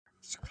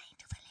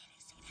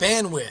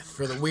Bandwidth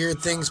for the Weird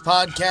Things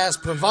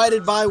podcast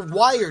provided by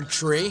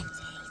WiredTree.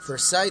 For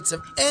sites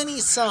of any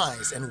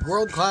size and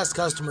world-class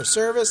customer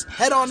service,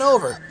 head on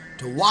over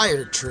to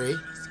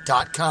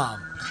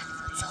wiredtree.com.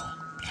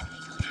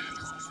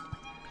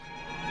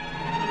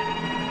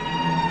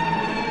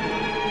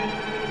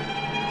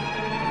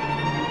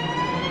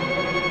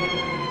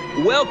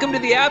 Welcome to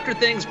the After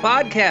Things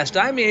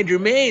podcast. I'm Andrew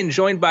Main,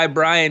 joined by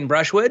Brian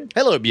Brushwood.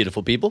 Hello,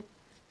 beautiful people.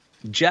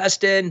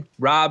 Justin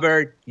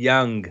Robert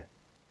Young.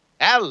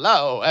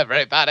 Hello,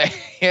 everybody.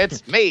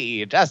 It's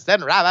me,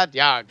 Justin Robert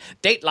Young.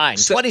 Dateline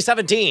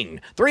 2017.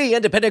 3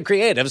 independent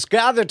creatives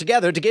gathered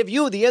together to give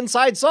you the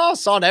inside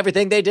sauce on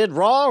everything they did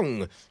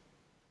wrong.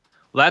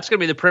 Well, that's going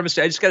to be the premise.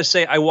 I just got to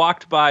say, I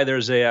walked by,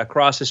 there's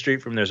across the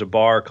street from there's a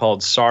bar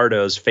called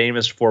Sardo's,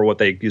 famous for what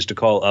they used to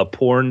call a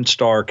porn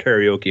star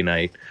karaoke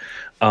night.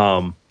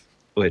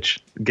 Which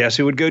guess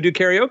who would go do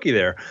karaoke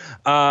there?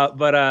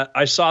 But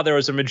I saw there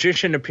was a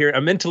magician a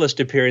mentalist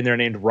appearing there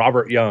named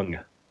Robert Young.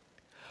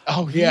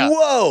 Oh yeah!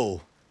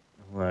 Whoa!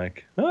 I'm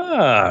like,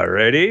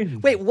 ready?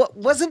 Wait, what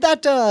wasn't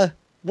that?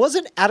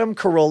 Wasn't Adam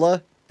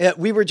Carolla?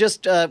 We were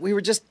just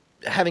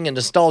having a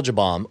nostalgia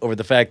bomb over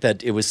the fact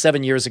that it was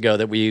 7 years ago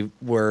that we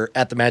were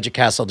at the Magic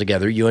Castle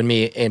together. You and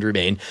me, Andrew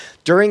Main.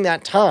 During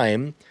that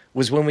time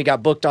was when we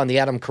got booked on the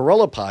Adam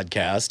Carolla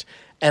podcast,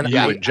 and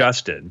with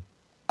Justin.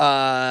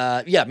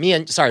 Me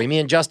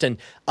and Justin.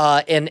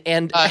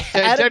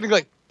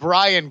 Technically,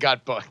 Brian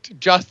got booked.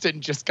 Justin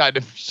just kind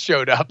of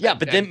showed up. Yeah,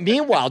 but then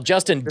meanwhile,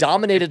 Justin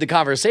dominated the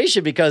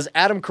conversation because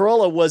Adam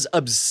Carolla was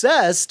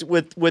obsessed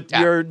with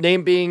your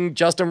name being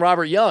Justin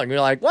Robert Young.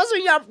 You're like,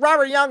 wasn't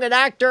Robert Young an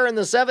actor in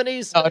the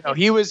 70s? Oh, no,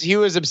 he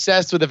was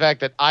obsessed with the fact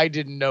that I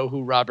didn't know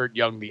who Robert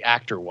Young, the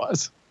actor,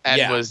 was.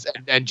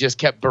 And just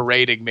kept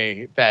berating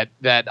me that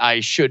I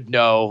should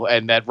know,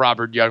 and that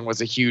Robert Young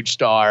was a huge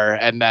star,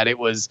 and that it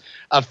was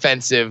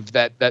offensive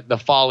that the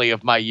folly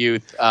of my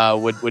youth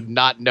would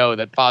not know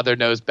that Father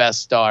Knows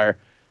Best star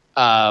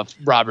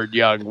Robert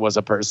Young was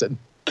a person.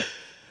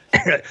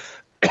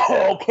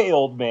 Okay,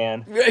 old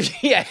man.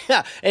 yeah.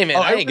 Hey man,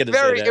 I ain't gonna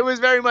say that. It was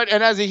very much,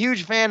 and as a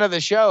huge fan of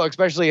the show,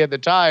 especially at the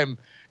time.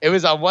 It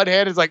was on one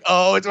hand, it's like,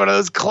 oh, it's one of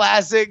those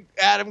classic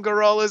Adam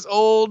Carolla's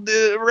old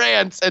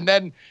rants. And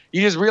then you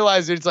just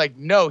realize it's like,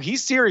 no,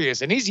 he's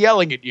serious and he's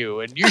yelling at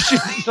you. And you should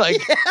be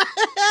like,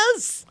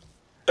 yes.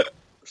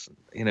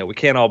 You know, we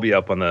can't all be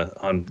up on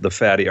the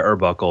Fatty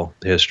Arbuckle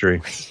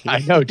history. I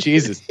know,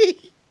 Jesus.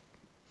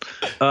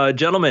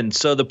 Gentlemen,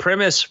 so the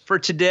premise for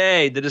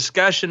today, the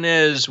discussion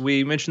is,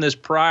 we mentioned this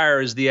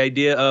prior, is the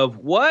idea of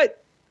what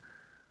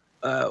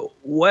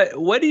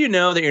do you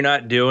know that you're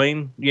not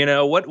doing? You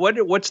know,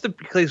 what's the,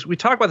 because we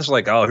talk about this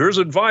like, oh, here's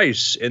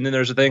advice. And then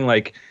there's a thing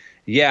like,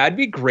 yeah, I'd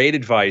be great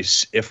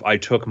advice if I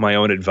took my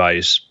own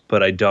advice,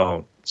 but I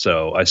don't.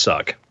 So I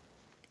suck.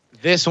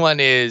 This one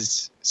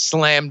is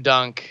slam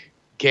dunk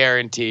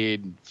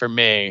guaranteed for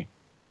me.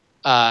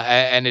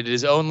 And it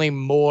is only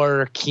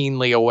more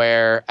keenly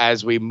aware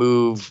as we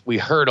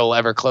hurtle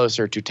ever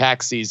closer to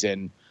tax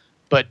season,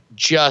 but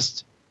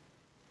just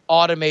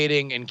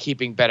automating and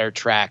keeping better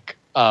track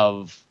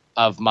of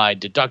my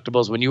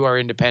deductibles. When you are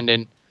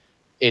independent,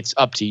 it's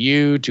up to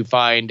you to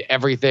find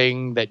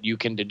everything that you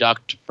can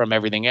deduct from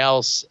everything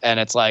else. And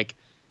it's like,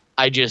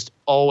 I just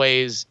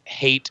always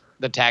hate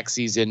the tax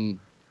season,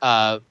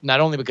 not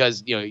only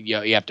because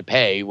you have to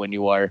pay when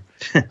you are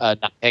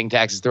not paying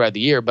taxes throughout the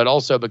year, but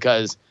also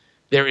because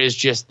there is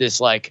just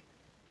this like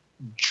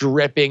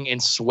dripping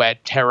in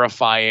sweat,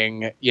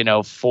 terrifying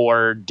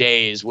 4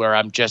 days where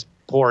I'm just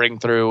pouring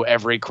through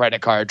every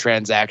credit card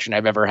transaction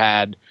I've ever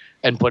had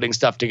and putting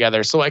stuff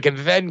together so I can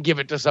then give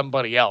it to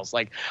somebody else.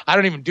 Like, I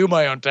don't even do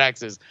my own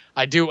taxes.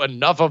 I do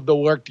enough of the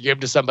work to give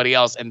to somebody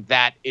else, and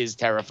that is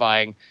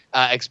terrifying,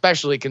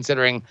 especially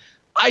considering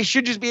I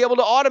should just be able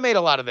to automate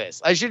a lot of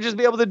this. I should just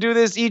be able to do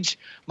this each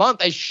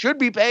month. I should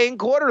be paying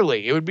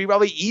quarterly. It would be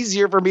probably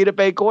easier for me to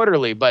pay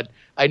quarterly, but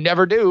I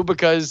never do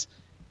because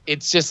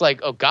it's just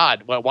like, oh,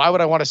 God, why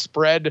would I want to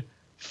spread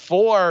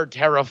 4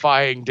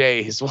 terrifying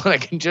days when I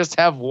can just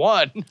have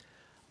one?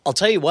 I'll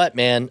tell you what,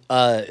 man.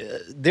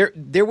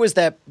 There was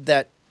that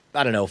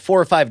I don't know,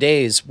 4 or 5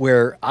 days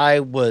where I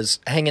was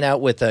hanging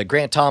out with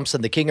Grant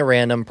Thompson, the King of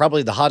Random,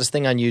 probably the hottest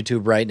thing on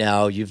YouTube right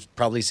now. You've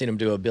probably seen him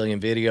do a billion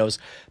videos,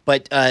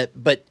 but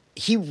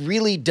he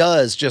really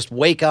does just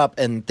wake up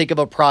and think of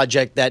a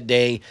project that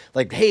day.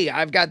 Like, hey,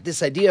 I've got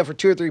this idea for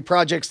 2 or 3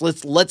 projects.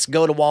 Let's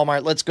go to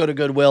Walmart. Let's go to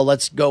Goodwill.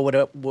 Let's go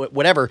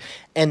whatever.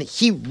 And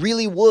he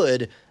really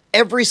would,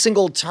 every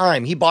single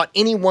time he bought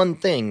any one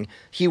thing,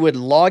 he would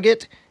log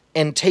it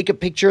and take a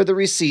picture of the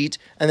receipt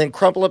and then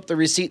crumple up the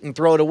receipt and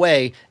throw it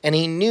away. And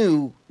he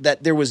knew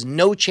that there was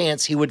no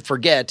chance he would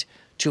forget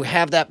to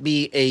have that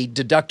be a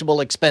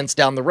deductible expense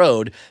down the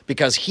road,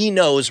 because he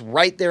knows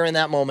right there in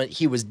that moment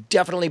he was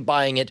definitely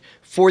buying it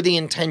for the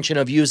intention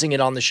of using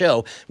it on the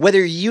show,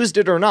 whether he used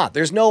it or not.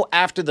 There's no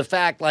after the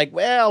fact like,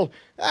 well,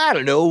 I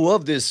don't know,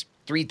 of this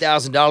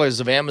 $3,000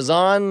 of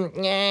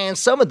Amazon,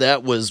 some of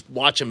that was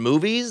watching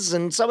movies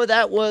and some of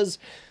that was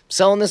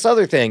selling this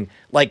other thing.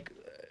 Like,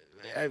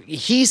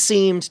 he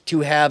seemed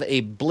to have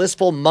a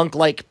blissful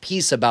monk-like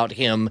peace about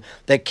him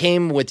that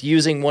came with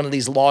using one of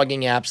these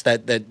logging apps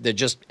that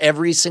just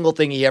every single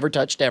thing he ever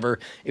touched ever,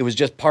 it was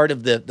just part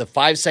of the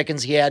 5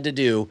 seconds he had to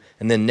do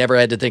and then never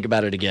had to think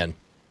about it again.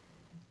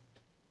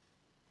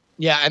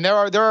 Yeah, and there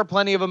are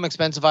plenty of them.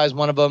 Expensify is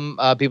one of them.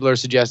 People are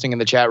suggesting in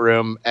the chat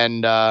room,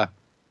 and I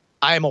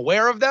am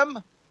aware of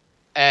them,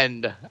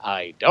 and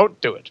I don't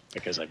do it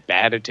because I'm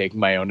bad at taking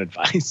my own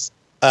advice.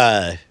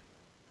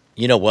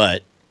 You know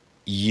what?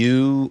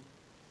 You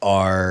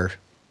are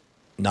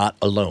not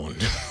alone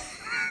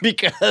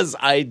because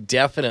I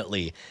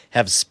definitely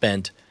have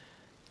spent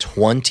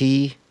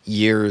 20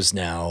 years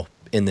now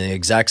in the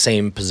exact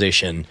same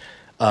position.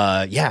 20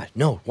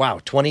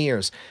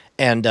 years.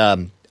 And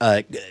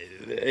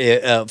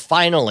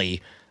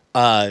finally,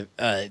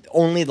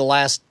 only the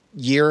last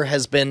year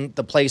has been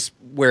the place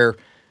where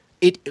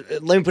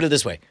let me put it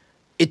this way.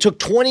 It took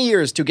 20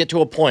 years to get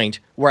to a point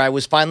where I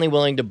was finally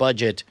willing to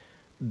budget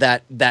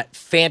that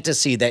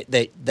fantasy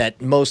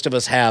that most of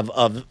us have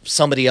of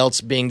somebody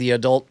else being the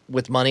adult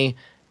with money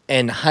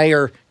and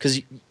because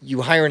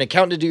you hire an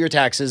accountant to do your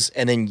taxes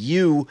and then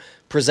you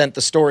present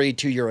the story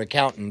to your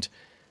accountant.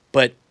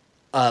 But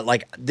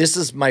this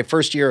is my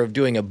first year of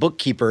doing a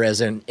bookkeeper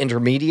as an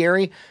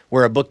intermediary,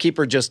 where a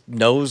bookkeeper just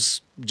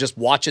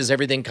watches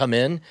everything come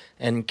in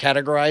and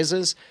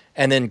categorizes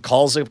and then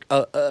calls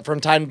from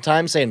time to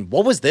time saying,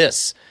 "What was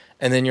this?"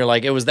 And then you're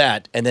like, "It was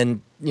that." And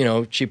then,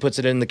 she puts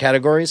it in the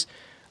categories.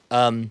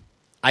 I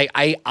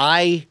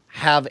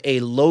have a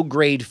low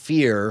grade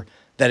fear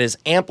that is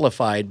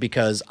amplified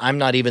because I'm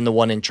not even the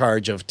one in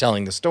charge of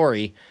telling the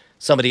story.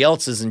 Somebody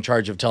else is in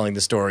charge of telling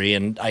the story,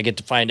 and I get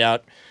to find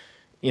out,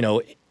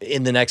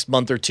 in the next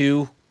month or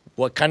two,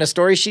 what kind of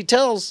story she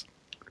tells.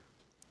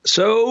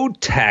 So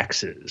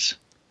taxes.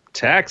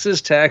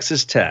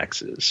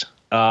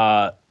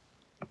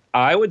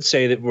 I would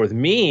say that with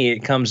me, it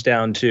comes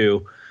down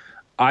to,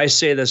 I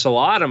say this a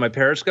lot on my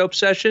Periscope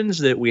sessions,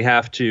 that we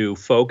have to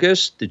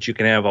focus, that you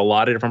can have a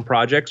lot of different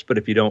projects, but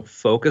if you don't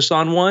focus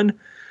on one,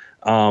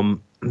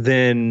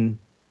 then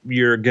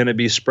you're going to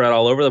be spread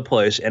all over the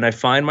place. And I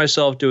find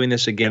myself doing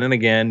this again and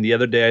again. The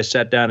other day I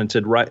sat down and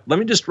said, let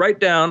me just write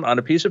down on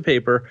a piece of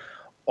paper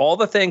all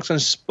the things I'm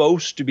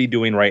supposed to be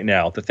doing right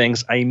now, the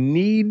things I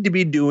need to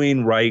be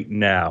doing right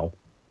now.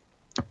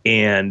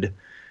 And,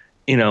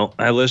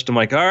 I list them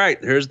like, all right,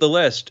 here's the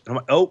list. I'm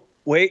like, oh,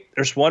 wait,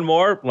 there's one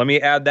more. Let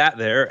me add that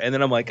there. And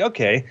then I'm like,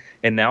 okay.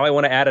 And now I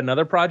want to add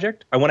another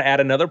project. I want to add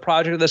another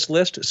project to this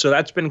list. So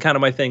that's been kind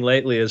of my thing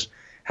lately, is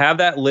have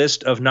that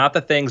list of not the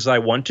things I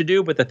want to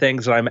do, but the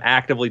things that I'm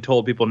actively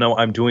told people, no,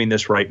 I'm doing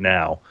this right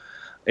now.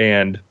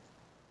 And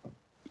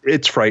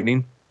it's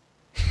frightening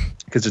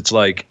because it's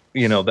like,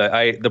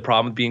 the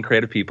problem with being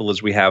creative people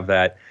is we have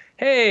that,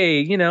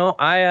 hey,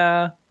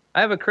 I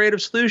have a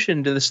creative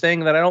solution to this thing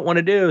that I don't want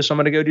to do, so I'm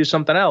going to go do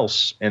something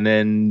else. And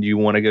then you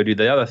want to go do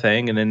the other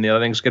thing, and then the other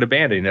thing's get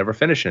abandoned. You never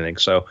finish anything.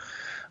 So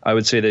I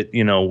would say that,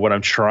 what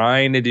I'm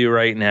trying to do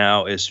right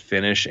now is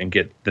finish and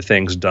get the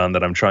things done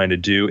that I'm trying to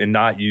do and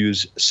not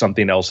use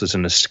something else as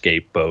an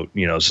escape boat.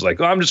 It's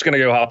like, I'm just going to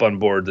go hop on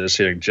board this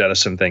here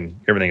jettison thing,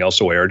 everything else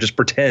away, or just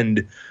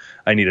pretend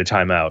I need a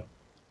timeout.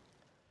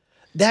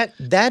 That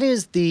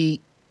is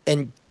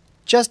and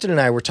Justin and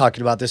I were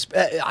talking about this.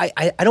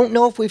 I don't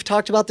know if we've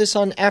talked about this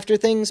on After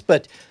Things,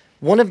 but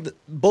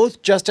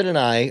both Justin and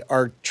I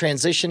are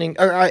transitioning,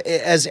 or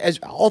as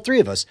all three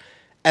of us,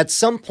 at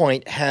some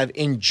point have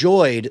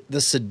enjoyed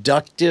the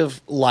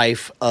seductive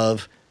life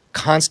of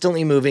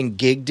constantly moving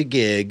gig to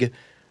gig,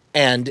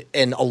 and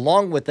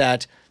along with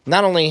that,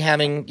 not only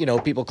having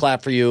people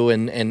clap for you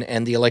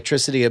and the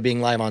electricity of being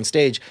live on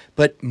stage,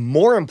 but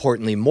more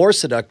importantly, more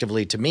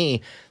seductively to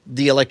me,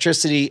 the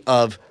electricity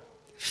of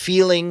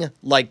feeling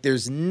like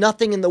there's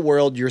nothing in the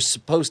world you're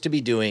supposed to be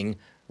doing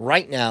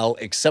right now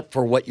except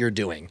for what you're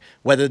doing.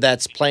 Whether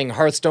that's playing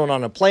Hearthstone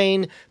on a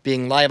plane,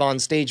 being live on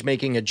stage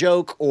making a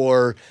joke,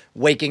 or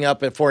waking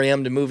up at 4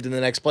 a.m. to move to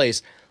the next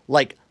place.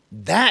 Like,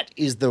 that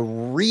is the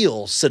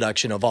real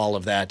seduction of all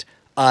of that.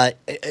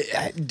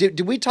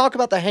 Did we talk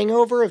about the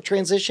hangover of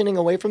transitioning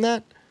away from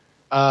that?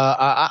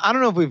 I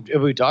don't know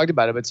if we talked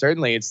about it, but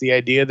certainly it's the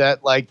idea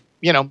that,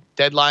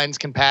 deadlines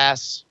can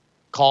pass,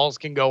 calls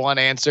can go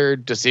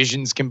unanswered,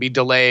 decisions can be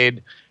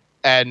delayed,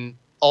 and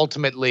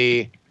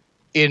ultimately,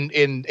 in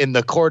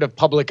the court of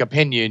public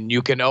opinion,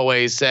 you can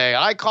always say,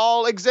 "I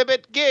call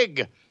exhibit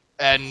gig,"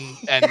 and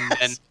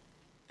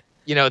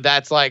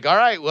that's like, all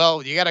right,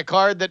 well, you got a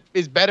card that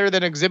is better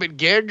than exhibit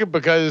gig,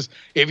 because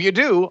if you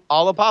do,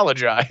 I'll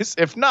apologize.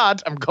 If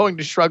not, I'm going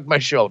to shrug my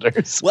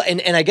shoulders. Well,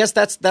 and I guess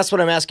that's what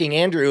I'm asking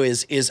Andrew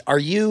is are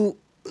you?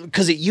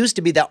 Because it used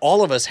to be that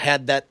all of us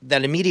had that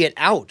immediate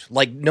out.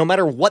 Like, no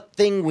matter what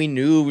thing we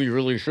knew we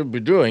really should be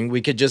doing,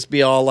 we could just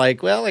be all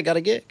like, well, I got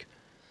a gig.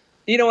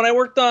 When I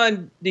worked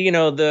on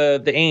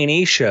the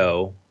A&E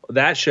show,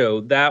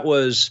 that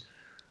was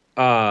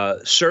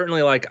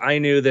certainly like, I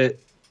knew that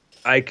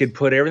I could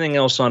put everything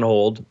else on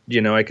hold.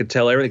 I could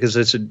tell everything because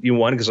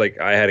because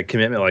like I had a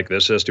commitment, like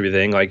this has to be the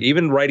thing. Like,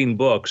 even writing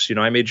books,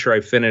 I made sure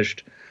I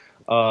finished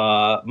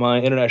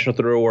my International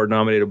Thriller Award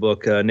nominated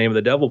book, Name of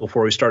the Devil,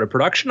 before we started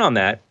production on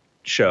that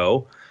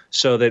show,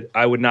 so that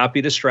I would not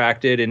be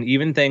distracted, and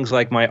even things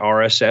like my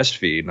RSS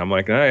feed. And I'm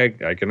like,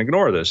 I can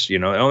ignore this. The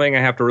only thing I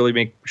have to really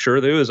make sure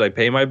to do is I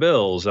pay my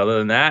bills. Other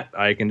than that,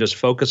 I can just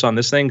focus on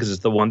this thing because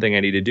it's the one thing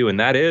I need to do. And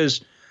that is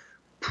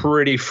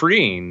pretty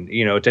freeing,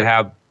 to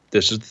have,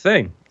 this is the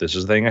thing. This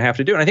is the thing I have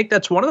to do. And I think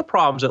that's one of the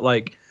problems that,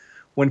 like,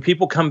 when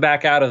people come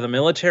back out of the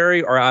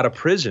military or out of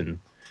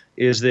prison,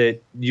 is that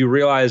you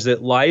realize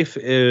that life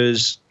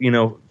is,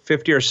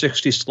 50 or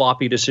 60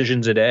 sloppy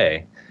decisions a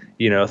day.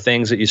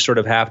 Things that you sort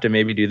of have to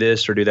maybe do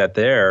this or do that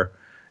there,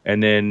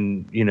 and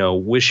then,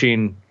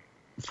 wishing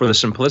for the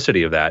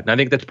simplicity of that. And I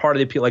think that's part of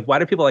the appeal. Like, why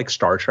do people like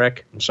Star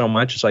Trek so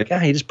much? It's like,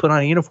 you just put on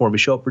a uniform, you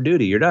show up for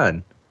duty, you're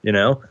done,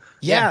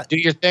 Yeah, do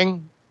your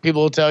thing.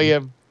 People will tell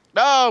you,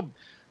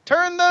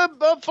 turn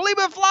the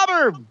Fleabag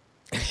flobber,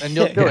 and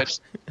you'll do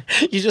it.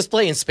 You're just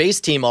playing Space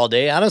Team all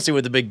day. I don't see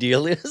what the big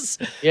deal is.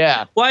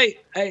 Yeah. Well,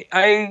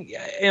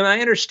 I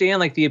understand,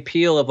 like, the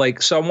appeal of,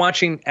 like, so I'm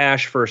watching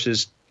Ash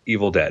versus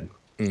Evil Dead.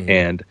 Mm-hmm.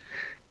 And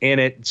in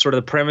it, sort of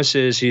the premise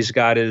is he's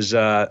got his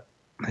car,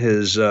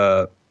 his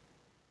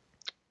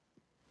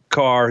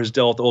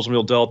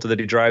Oldsmobile Delta that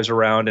he drives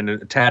around, and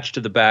attached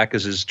to the back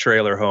is his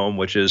trailer home,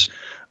 which is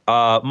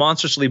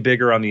monstrously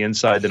bigger on the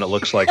inside than it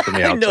looks like from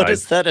the outside. I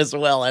noticed that as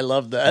well. I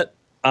love that.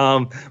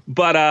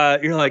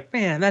 But you're like,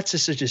 man, that's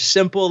just such a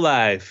simple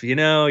life.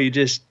 You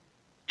just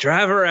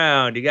drive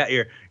around. You got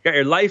your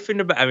life in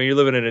the back. I mean, you're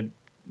living in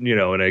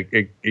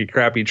a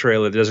crappy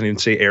trailer that doesn't even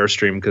say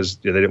Airstream because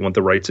they didn't want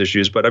the rights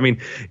issues. But I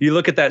mean, you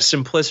look at that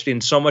simplicity,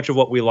 and so much of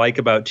what we like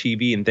about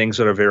TV and things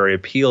that are very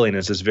appealing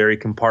is this very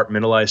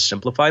compartmentalized,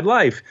 simplified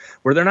life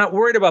where they're not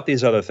worried about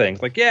these other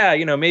things. Like,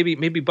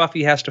 maybe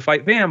Buffy has to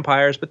fight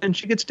vampires, but then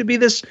she gets to be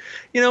this,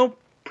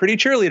 pretty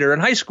cheerleader in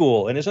high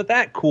school. And isn't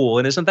that cool?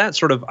 And isn't that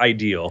sort of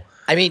ideal?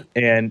 I mean,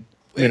 and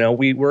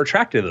we were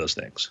attracted to those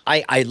things.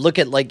 I look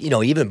at, like,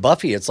 even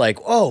Buffy, it's like,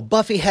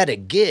 Buffy had a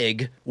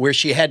gig where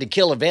she had to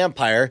kill a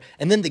vampire,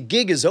 and then the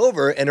gig is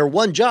over, and her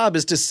one job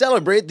is to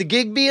celebrate the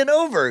gig being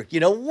over.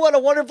 What a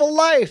wonderful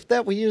life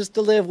that we used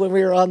to live when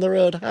we were on the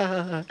road.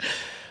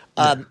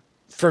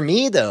 For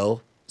me,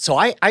 though, so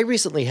I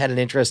recently had an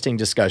interesting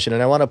discussion,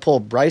 and I want to pull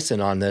Bryson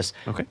on this.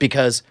 Okay.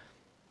 Because,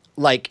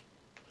 like,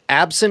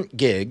 absent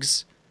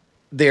gigs,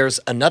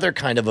 there's another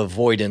kind of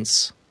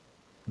avoidance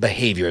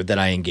behavior that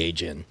I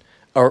engage in.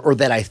 Or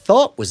that I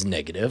thought was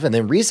negative. And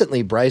then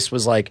recently Bryce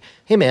was like,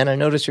 hey, man, I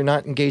noticed you're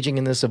not engaging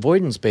in this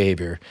avoidance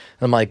behavior.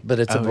 And I'm like, but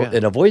it's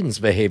an avoidance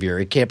behavior.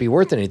 It can't be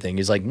worth anything.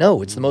 He's like,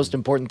 no, it's the most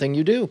important thing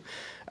you do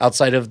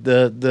outside of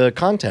the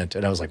content.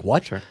 And I was like,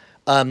 what? Sure.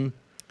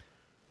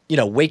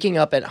 Waking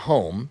up at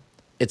home,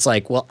 it's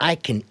like, well, I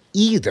can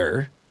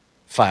either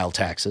file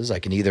taxes. I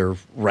can either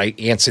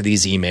answer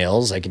these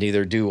emails. I can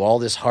either do all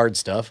this hard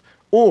stuff,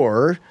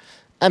 or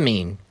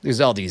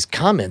there's all these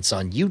comments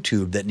on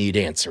YouTube that need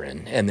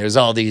answering, and there's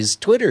all these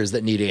Twitters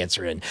that need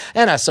answering.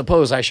 And I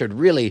suppose I should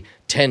really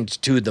tend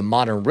to the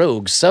Modern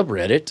Rogue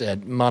subreddit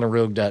at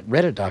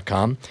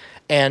modernrogue.reddit.com.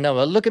 And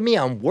look at me,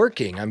 I'm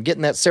working. I'm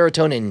getting that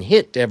serotonin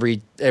hit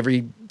every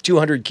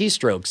 200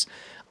 keystrokes.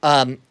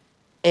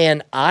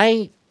 And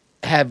I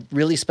have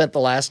really spent the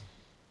last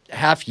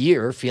half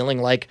year feeling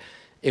like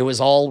it was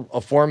all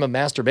a form of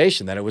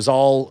masturbation, that it was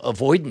all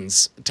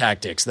avoidance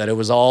tactics, that it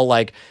was all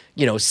like,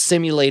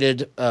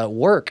 simulated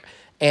work.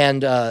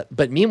 And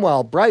but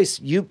meanwhile, Bryce,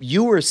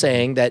 you were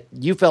saying that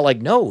you felt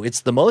like, no,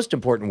 it's the most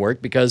important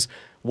work because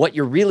what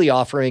you're really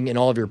offering in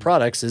all of your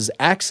products is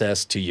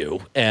access to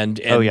you. And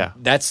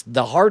that's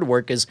the hard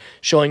work, is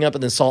showing up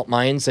in the salt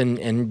mines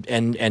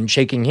and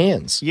shaking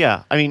hands.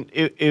 Yeah. I mean,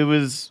 it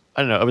was,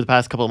 I don't know, over the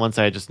past couple of months,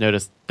 I just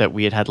noticed that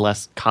we had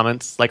less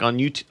comments. Like on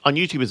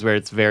YouTube is where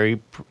it's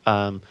very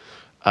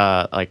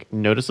like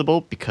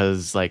noticeable,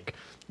 because like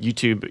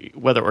YouTube,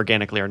 whether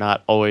organically or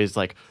not, always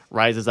like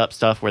rises up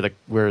stuff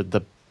where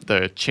the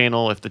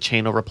channel, if the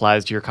channel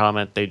replies to your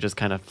comment, they just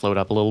kind of float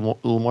up a little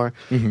more.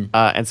 Mm-hmm.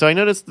 And so I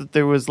noticed that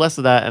there was less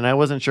of that, and I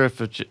wasn't sure if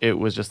it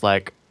was just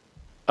like,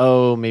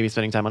 maybe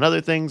spending time on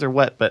other things or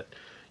what. But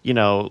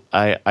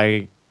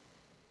I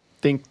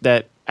think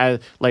that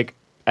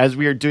as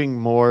we are doing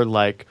more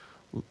like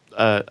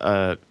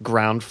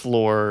ground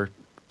floor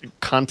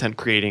content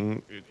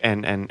creating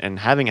and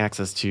having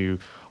access to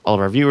all of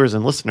our viewers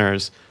and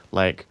listeners,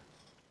 like,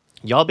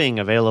 y'all being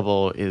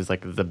available is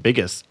like the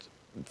biggest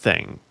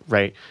thing,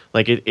 right?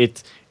 Like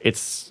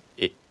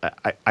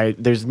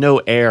there's no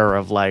air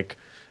of like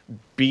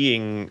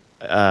being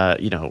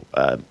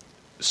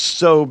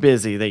so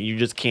busy that you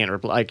just can't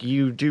reply. Like,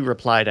 you do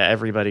reply to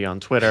everybody on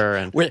Twitter,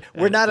 and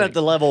we're not at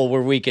the level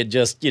where we could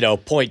just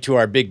point to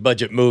our big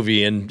budget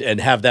movie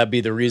and have that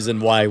be the reason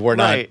why we're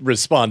not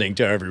responding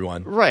to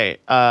everyone, right?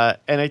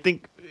 And I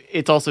think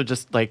it's also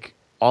just like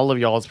all of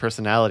y'all's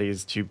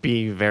personalities to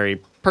be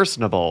very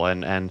personable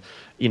and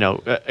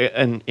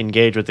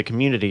engage with the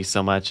community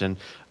so much. And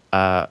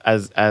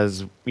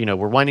as you know,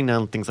 we're winding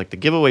down things like the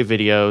giveaway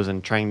videos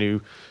and trying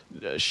to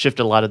shift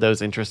a lot of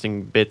those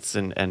interesting bits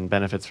and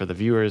benefits for the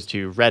viewers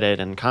to Reddit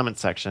and comment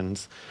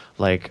sections.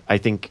 Like, I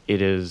think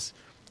it is,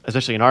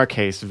 especially in our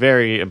case,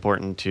 very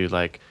important to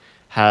like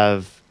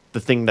have the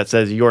thing that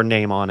says your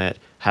name on it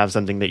have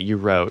something that you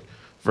wrote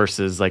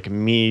versus like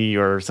me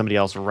or somebody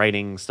else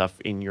writing stuff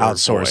in your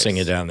outsourcing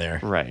voice. it down there.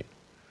 Right.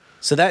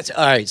 So that's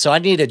all right. So I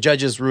need a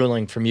judge's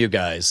ruling from you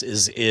guys.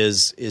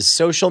 Is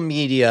social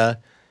media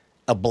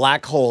a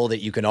black hole that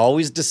you can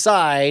always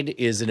decide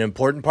is an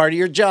important part of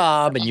your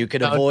job and you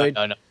can avoid?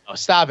 No.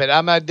 Stop it.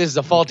 This is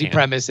a faulty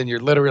premise, and you're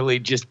literally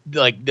just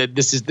like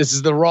this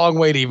is the wrong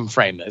way to even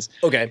frame this.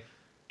 Okay.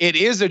 It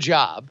is a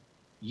job.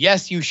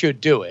 Yes, you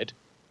should do it.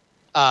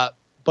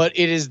 But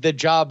it is the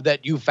job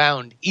that you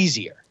found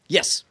easier.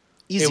 Yes.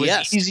 It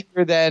was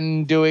easier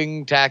than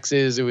doing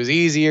taxes. It was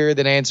easier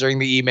than answering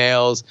the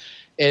emails.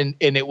 And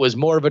it was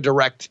more of a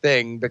direct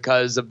thing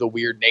because of the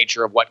weird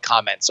nature of what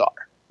comments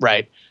are,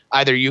 right?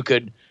 Either you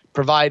could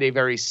provide a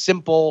very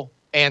simple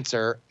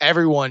answer.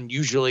 Everyone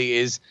usually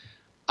is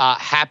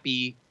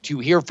happy to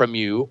hear from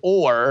you,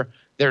 or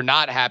they're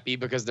not happy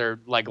because they're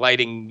like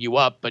lighting you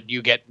up, but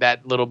you get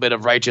that little bit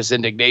of righteous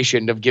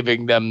indignation of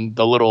giving them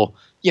the little,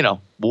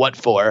 what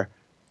for.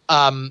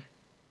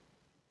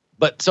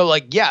 But so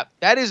like, yeah,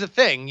 that is a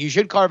thing. You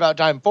should carve out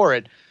time for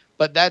it,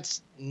 but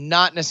that's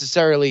not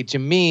necessarily to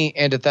me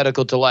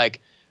antithetical to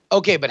like,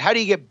 okay, but how do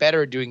you get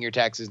better at doing your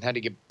taxes and how do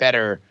you get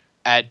better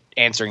at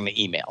answering the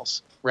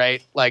emails,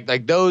 right?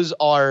 Like those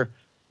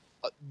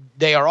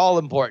they are all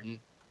important,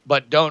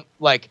 but don't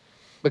like,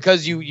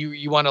 because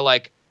you want to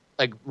like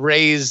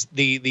raise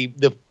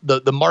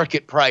the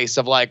market price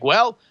of like,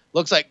 well,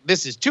 looks like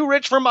this is too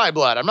rich for my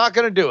blood. I'm not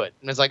going to do it.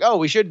 And it's like, oh,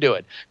 we should do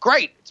it.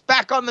 Great. It's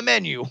back on the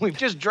menu. We've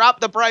just dropped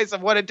the price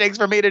of what it takes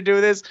for me to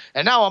do this.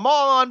 And now I'm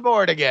all on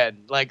board again.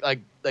 Like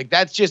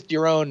that's just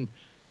your own,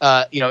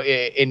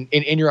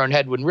 in your own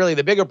head, when really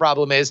the bigger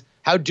problem is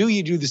how do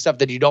you do the stuff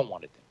that you don't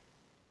want to do?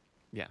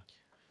 Yeah.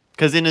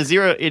 Because it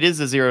is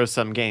a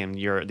zero-sum game,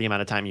 the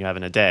amount of time you have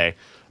in a day,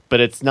 but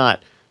it's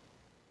not,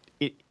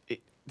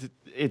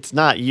 it's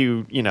not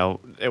you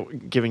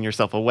giving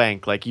yourself a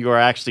wank. Like, you are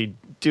actually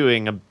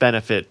doing a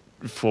benefit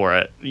for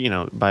it,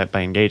 by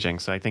engaging.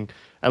 So I think,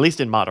 at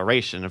least in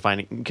moderation, and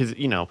finding, because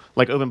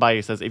like Open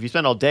Bayou says, if you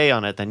spend all day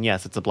on it, then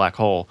yes, it's a black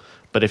hole.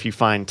 But if you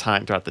find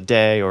time throughout the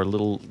day or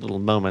little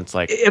moments,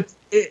 like if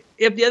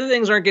the other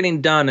things aren't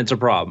getting done, it's a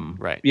problem,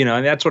 right?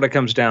 And that's what it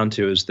comes down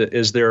to: is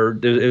there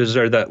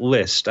that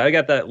list? I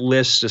got that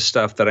list of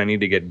stuff that I need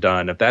to get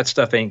done. If that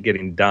stuff ain't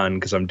getting done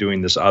because I'm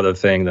doing this other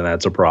thing, then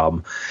that's a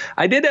problem.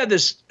 I did have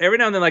this every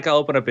now and then. Like, I'll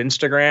open up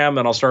Instagram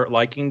and I'll start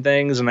liking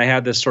things, and I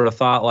had this sort of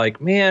thought,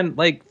 like, man,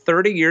 like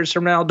 30 years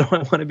from now, do I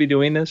want to be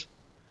doing this?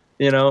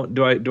 Do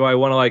I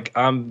want to, like,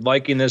 I'm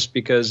liking this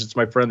because it's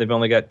my friend, they've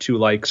only got 2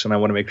 likes, and I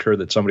want to make sure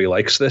that somebody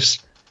likes this.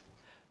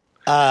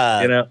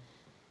 Man,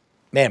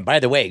 by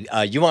the way,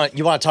 you want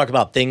to talk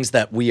about things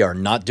that we are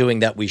not doing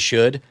that we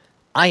should?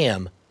 I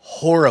am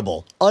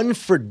horrible,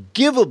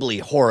 unforgivably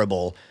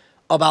horrible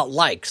about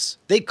likes.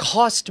 They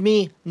cost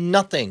me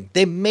nothing.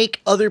 They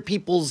make other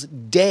people's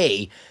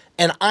day,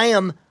 and I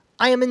am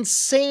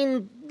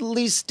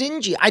insanely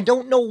stingy. I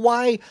don't know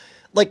why.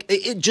 Like,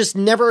 it just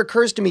never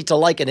occurs to me to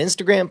like an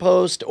Instagram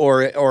post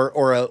or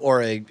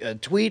a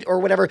tweet or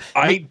whatever.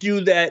 I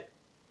do that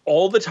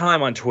all the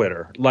time on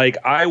Twitter. Like,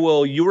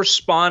 you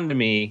respond to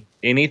me,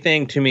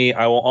 anything to me,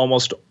 I will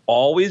almost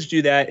always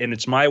do that, and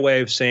it's my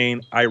way of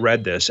saying I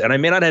read this. And I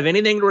may not have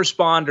anything to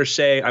respond or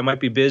say. I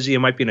might be busy, I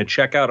might be in a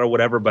checkout or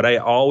whatever, but I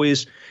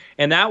always –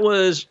 and that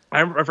was –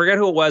 I forget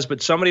who it was,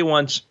 but somebody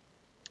once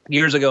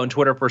years ago when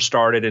Twitter first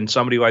started, and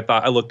somebody who I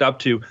thought I looked up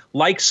to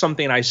liked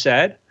something I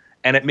said,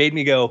 and it made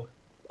me go –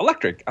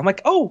 electric. I'm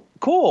like, oh,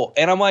 cool.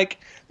 And I'm like,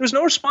 there's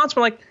no response,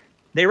 but I'm like,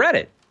 they read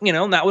it,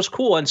 and that was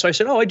cool. And so I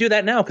said, oh, I do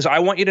that now because I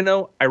want you to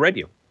know I read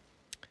you.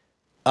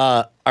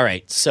 All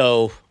right.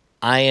 So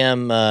I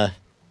am, hold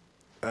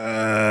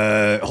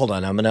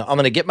on. I'm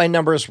going to get my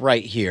numbers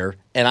right here,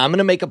 and I'm going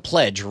to make a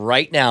pledge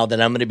right now that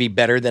I'm going to be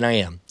better than I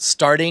am.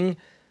 Starting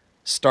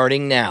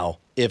now,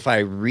 if I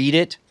read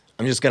it,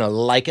 I'm just going to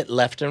like it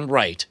left and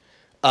right.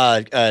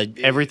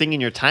 Everything in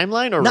your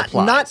timeline or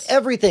replies? Not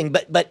everything,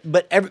 but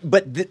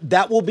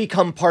that will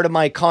become part of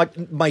my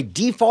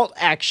default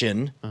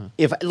action.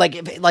 If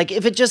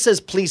it just says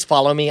please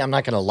follow me, I'm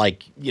not going to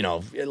like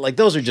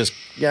those are just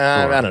sure.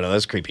 I don't know,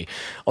 that's creepy.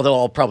 Although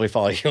I'll probably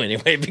follow you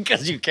anyway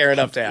because you care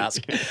enough to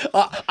ask.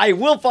 I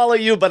will follow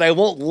you, but I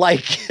won't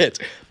like it.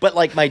 But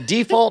like my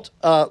default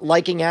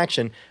liking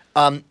action.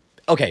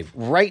 Okay,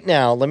 right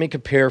now let me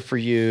compare for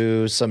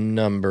you some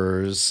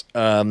numbers.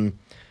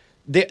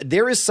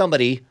 There is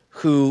somebody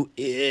who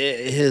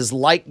his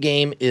like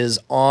game is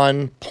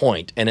on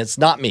point, and it's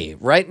not me.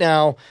 Right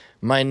now,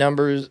 my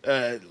numbers,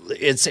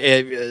 it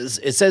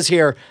says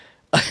here,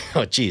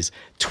 oh, geez,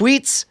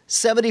 tweets,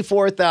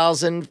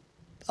 74,000,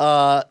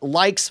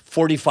 likes,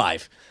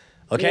 45.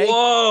 Okay?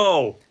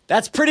 Whoa!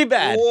 That's pretty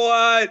bad.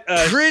 What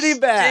a Pretty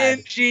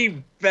bad.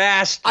 stingy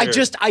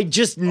bastard. I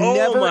just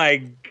never. Oh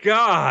my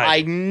God.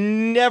 I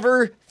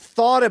never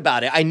thought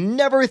about it.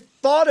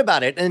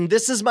 And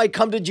this is my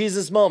come to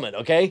Jesus moment,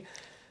 okay?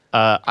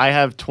 I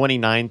have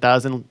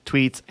 29,000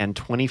 tweets and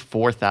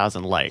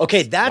 24,000 likes.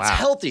 Okay, that's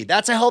healthy.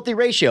 That's a healthy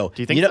ratio.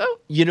 Do you think so?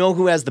 You know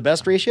who has the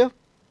best ratio?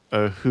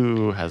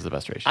 Who has the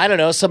best ratio? I don't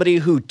know. Somebody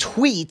who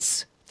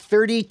tweets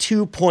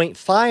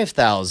 32.5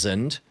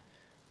 thousand,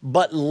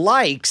 but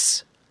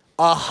likes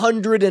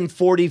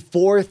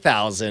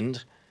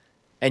 144,000.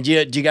 And do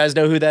you guys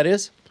know who that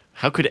is?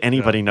 How could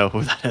anybody know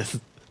who that is?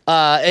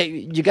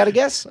 You got to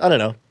guess? I don't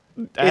know.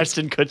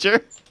 Ashton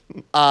Kutcher?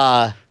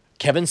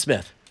 Kevin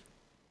Smith.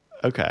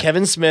 Okay.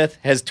 Kevin Smith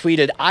has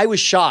tweeted. I was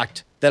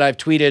shocked that I've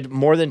tweeted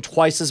more than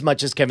twice as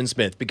much as Kevin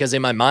Smith because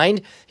in my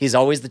mind, he's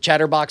always the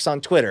chatterbox on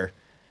Twitter.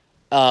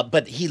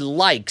 But he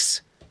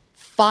likes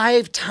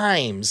 5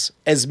 times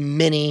as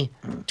many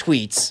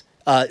tweets.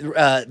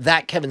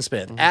 That Kevin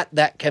Smith, at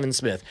that Kevin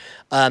Smith.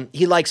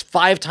 He likes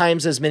 5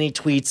 times as many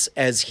tweets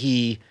as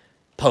he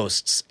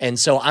posts. And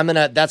so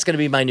that's gonna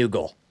be my new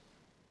goal.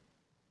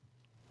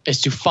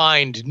 Is to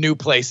find new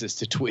places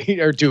to tweet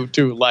or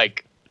to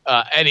like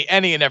any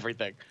and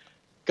everything.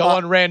 Go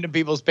on random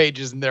people's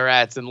pages and their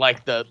ads and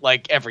like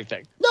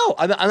everything. No,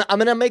 I'm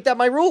gonna make that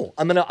my rule.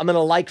 I'm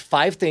gonna like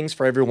 5 things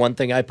for every one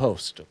thing I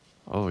post.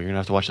 Oh, you're gonna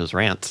have to watch those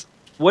rants.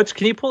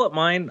 Can you pull up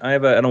mine? I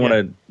don't want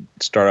to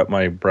start up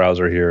my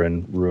browser here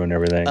and ruin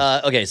everything.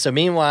 Okay, so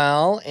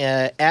meanwhile,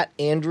 at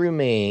Andrew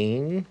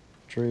Main.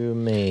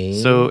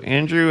 So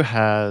Andrew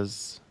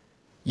has...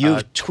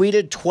 You've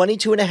tweeted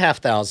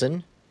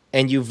 22,500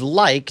 and you've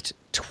liked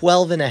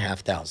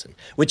 12,500,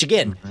 which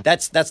again,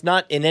 that's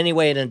not in any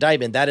way an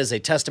indictment. That is a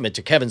testament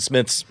to Kevin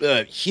Smith's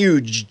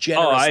huge,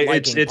 generous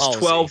liking it's policy.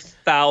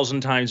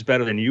 12,000 times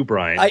better than you,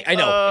 Brian. I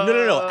know.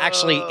 No.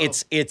 Actually,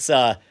 it's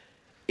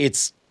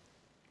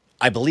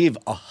I believe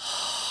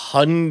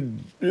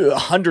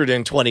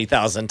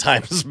 120,000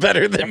 times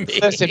better than me.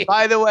 Listen,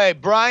 by the way,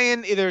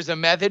 Brian, there's a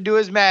method to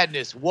his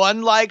madness.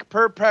 1 like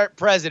per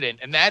president,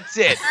 and that's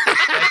it.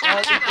 That's all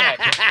we get.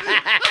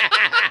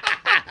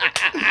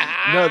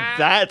 No,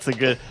 that's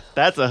a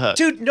hook.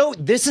 Dude, no,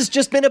 this has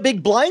just been a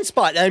big blind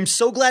spot. And I'm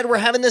so glad we're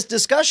having this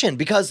discussion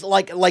because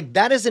like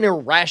that is an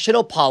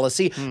irrational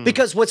policy.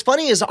 Because what's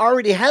funny is I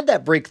already had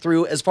that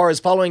breakthrough as far as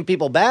following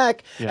people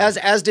back,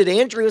 as did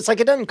Andrew. It's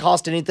like it doesn't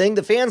cost anything.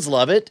 The fans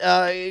love it.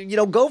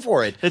 Go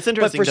for it. It's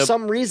interesting. But for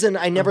some reason,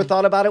 I never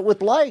thought about it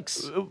with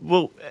likes.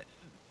 Well,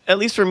 at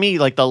least for me,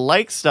 like the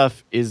like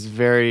stuff is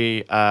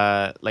very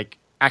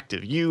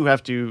active. You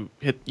have to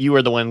hit. You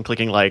are the one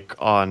clicking like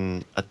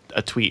on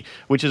a tweet,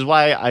 which is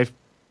why I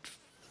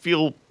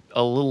feel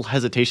a little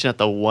hesitation at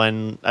the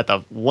one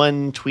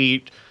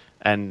tweet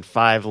and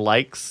 5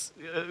 likes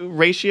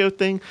ratio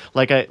thing.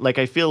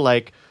 I feel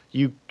like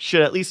you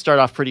should at least start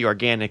off pretty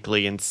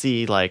organically and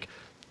see like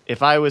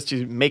if I was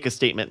to make a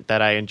statement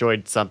that I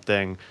enjoyed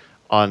something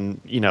on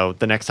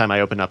the next time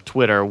I open up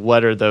Twitter,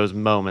 what are those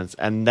moments,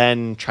 and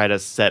then try to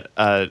set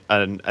a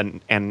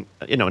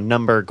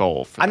number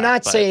goal for I'm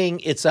not saying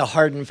it's a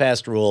hard and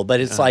fast rule, but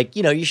it's like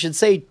you should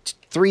say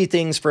 3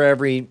 things for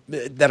every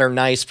that are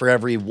nice for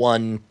every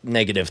 1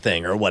 negative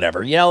thing or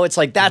whatever. It's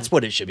like that's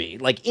what it should be.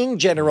 Like in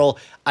general,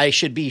 I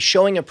should be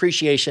showing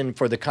appreciation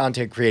for the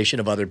content creation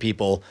of other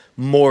people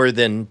more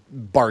than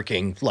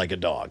barking like a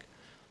dog.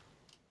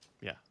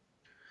 Yeah,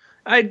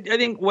 I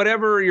think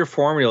whatever your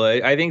formula,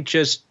 I think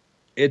just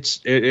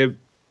it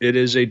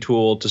is a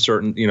tool to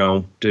certain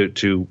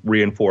to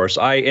reinforce.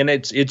 And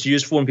it's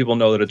useful when people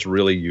know that it's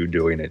really you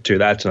doing it too.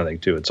 That's another thing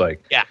too. It's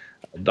like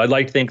I'd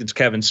like to think it's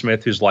Kevin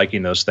Smith who's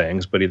liking those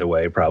things, but either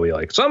way, probably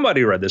like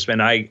somebody read this.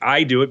 And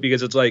I do it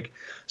because it's like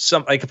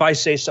if I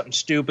say something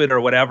stupid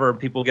or whatever,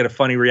 people get a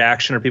funny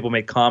reaction or people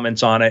make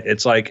comments on it.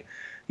 It's like,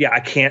 I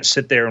can't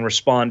sit there and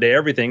respond to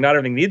everything. Not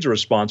everything needs a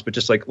response, but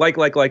just like,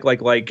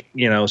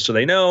 so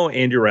they know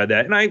Andrew read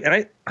that.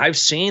 And I've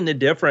seen the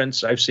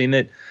difference. I've seen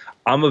that.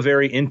 I'm a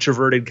very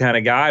introverted kind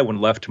of guy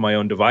when left to my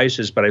own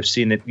devices, but I've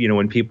seen it,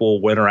 when people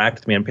interact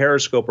with me on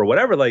Periscope or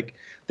whatever, like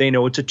they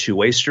know it's a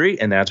 2-way street,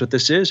 and that's what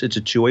this is. It's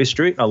a 2-way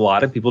street. A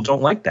lot of people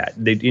don't like that.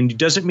 It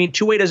doesn't mean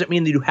 2-way doesn't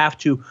mean that you have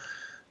to.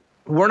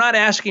 We're not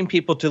asking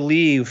people to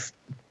leave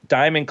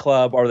Diamond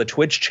Club or the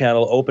Twitch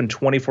channel open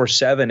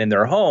 24/7 in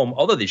their home,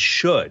 although they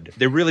should.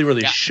 They really,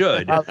 really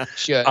should.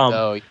 Should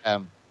though.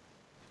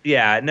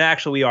 Yeah, and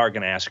actually we are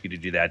going to ask you to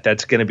do that.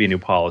 That's going to be a new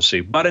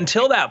policy. But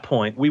until that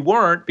point, we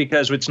weren't,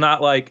 because it's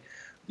not like,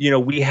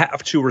 we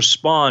have to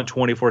respond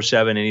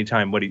 24/7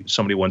 anytime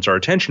somebody wants our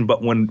attention.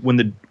 But when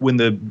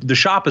the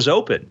shop is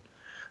open,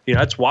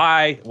 that's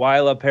why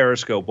I love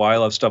Periscope, why I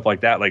love stuff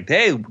like that. Like,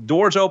 hey,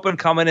 doors open,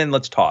 coming in,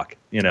 let's talk.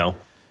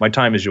 My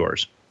time is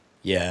yours.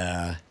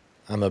 Yeah.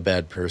 I'm a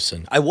bad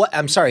person.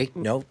 I'm sorry.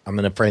 No, I'm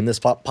going to frame this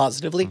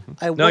positively.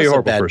 You're a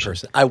horrible bad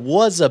person. I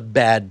was a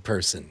bad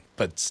person.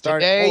 But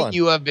today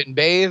you have been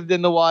bathed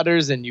in the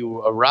waters and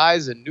you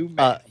arise a new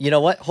man. You know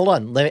what? Hold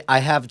on. I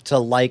have to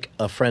like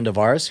a friend of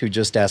ours who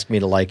just asked me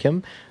to like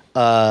him.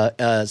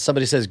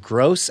 Somebody says,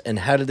 gross, and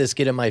how did this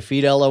get in my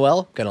feed,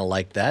 LOL? Gonna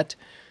like that.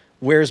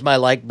 Where's my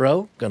like,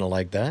 bro? Gonna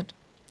like that.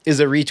 Is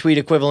a retweet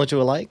equivalent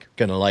to a like?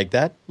 Gonna like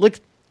that. Look,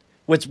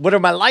 what are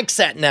my likes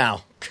at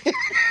now?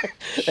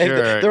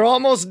 Sure. They're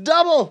almost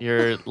double.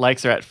 Your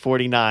likes are at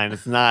 49.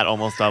 It's not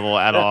almost double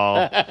at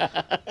all.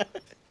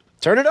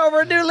 Turn it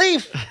over a new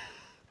leaf.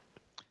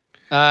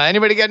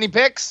 Anybody got any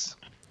picks?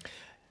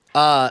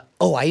 I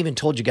even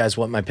told you guys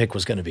what my pick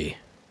was going to be.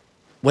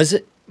 Was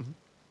it?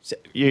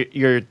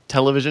 Your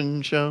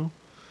television show?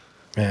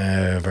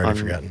 I've already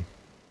forgotten.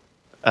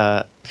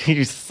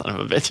 You son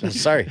of a bitch.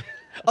 Sorry.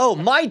 Oh,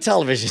 my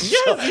television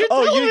show.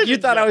 You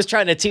thought I was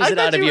trying to tease it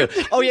out of you.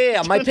 Oh,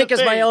 yeah. My pick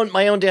is my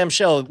own damn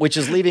show, which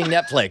is leaving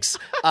Netflix.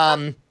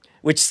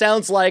 Which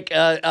sounds like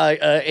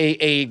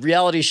a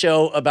reality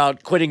show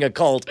about quitting a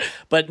cult.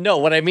 But no,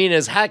 what I mean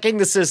is Hacking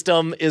the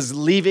System is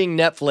leaving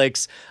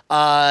Netflix.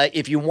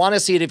 If you want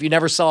to see it, if you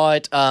never saw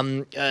it,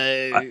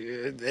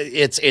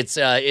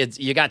 it's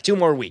you got 2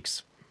 more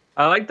weeks.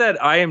 I like that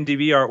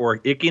IMDb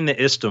artwork, icking the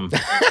istum.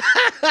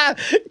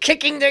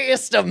 Kicking the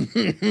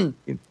istum.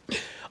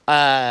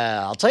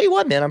 I'll tell you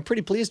what, man, I'm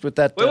pretty pleased with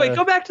that. Wait,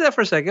 go back to that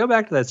for a second. Go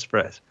back to that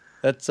spread.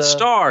 That's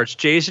Stars: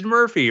 Jason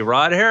Murphy,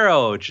 Rod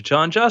Harrow,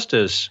 Chachan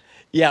Justice.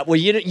 Yeah, well,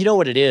 you know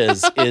what it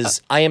is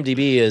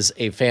IMDb is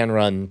a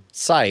fan-run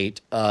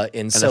site,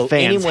 and so the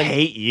fans anyone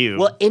hate you.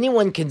 Well,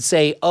 anyone can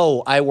say,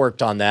 "Oh, I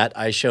worked on that.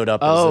 I showed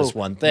up as this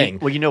one thing."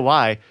 Well, you know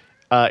why?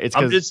 It's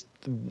because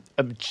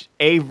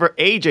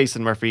a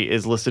Jason Murphy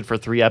is listed for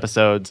 3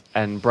 episodes,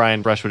 and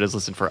Brian Brushwood is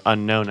listed for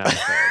unknown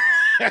episodes.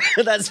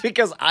 That's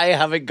because I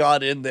haven't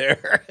gone in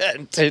there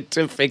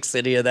to fix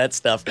any of that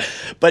stuff.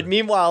 But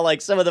meanwhile, like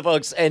some of the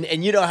folks, and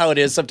you know how it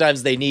is.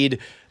 Sometimes they need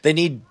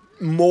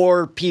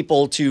more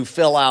people to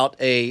fill out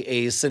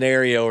a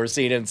scenario or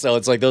scene, and so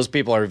it's like those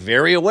people are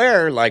very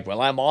aware. Like,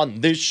 well, I'm on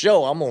this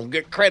show, I'm gonna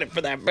get credit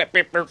for that.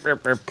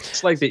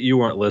 It's like that you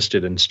weren't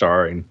listed in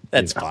starring.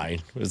 That's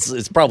fine.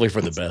 It's probably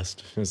for the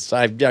best.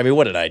 I mean,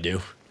 what did I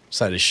do?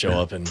 Decided to show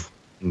up and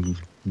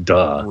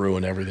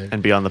ruin everything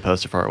and be on the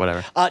poster for it,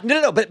 whatever.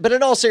 No. But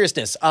in all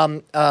seriousness,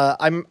 I'm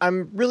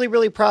really,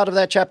 really proud of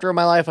that chapter of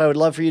my life. I would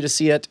love for you to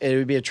see it. It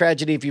would be a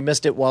tragedy if you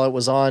missed it while it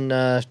was on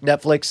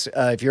Netflix.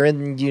 If you're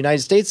in the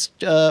United States,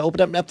 open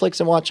up Netflix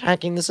and watch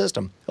Hacking the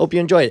System. Hope you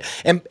enjoy it.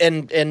 And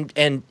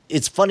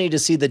it's funny to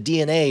see the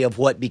DNA of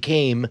what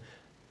became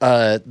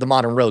the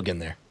modern Rogue in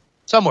there.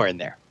 Somewhere in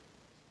there.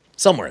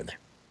 I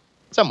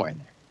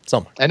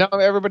know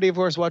everybody, of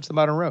course, watched The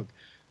Modern Rogue.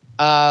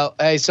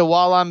 Hey, so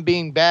while I'm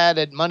being bad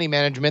at money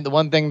management, the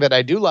one thing that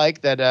I do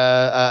like that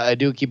I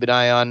do keep an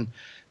eye on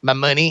my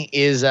money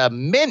is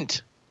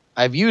Mint.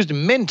 I've used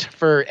Mint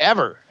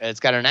forever. It's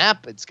got an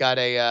app. It's got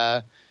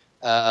a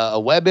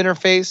web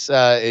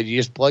interface. You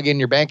just plug in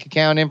your bank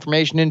account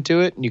information into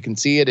it, and you can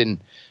see it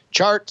in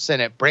charts,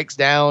 and it breaks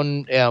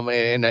down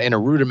in a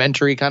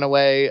rudimentary kind of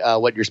way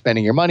what you're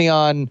spending your money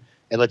on.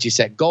 It lets you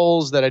set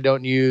goals that I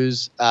don't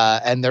use,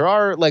 and there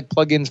are like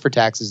plugins for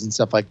taxes and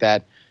stuff like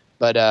that.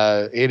 But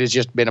it has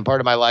just been a part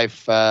of my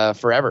life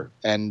forever,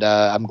 and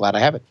I'm glad I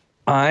have it.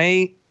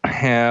 I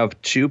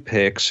have 2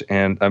 picks,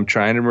 and I'm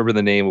trying to remember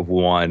the name of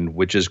one,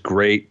 which is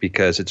great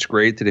because it's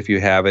great that if you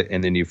have it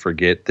and then you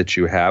forget that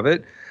you have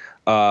it.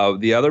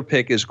 The other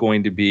pick is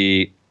going to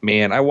be,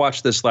 man, I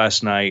watched this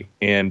last night,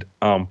 and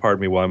pardon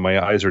me while my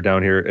eyes are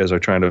down here as I'm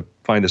trying to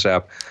find this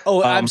app.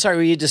 Oh, I'm sorry.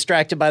 Were you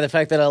distracted by the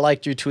fact that I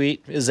liked your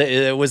tweet? Is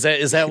that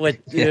what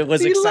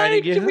was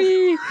exciting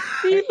you?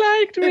 He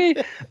liked me.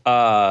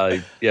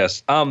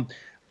 Yes.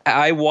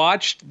 I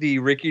watched the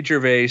Ricky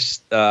Gervais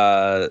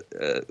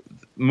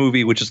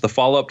movie, which is the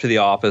follow-up to The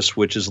Office,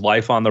 which is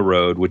Life on the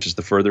Road, which is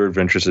the further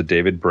adventures of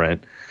David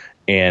Brent,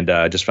 and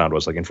just found what I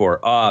was looking for.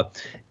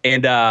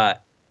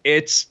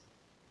 It's.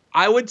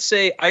 I would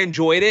say I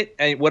enjoyed it,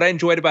 and what I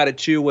enjoyed about it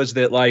too was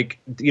that, like,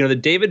 you know, the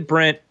David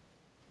Brent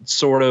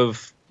sort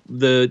of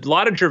a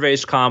lot of Gervais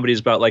comedy is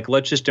about like,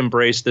 let's just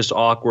embrace this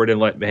awkward and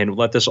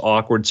let this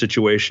awkward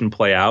situation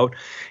play out.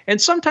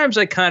 And sometimes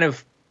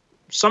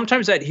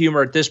that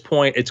humor at this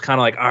point, it's kind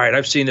of like, all right,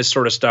 I've seen this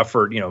sort of stuff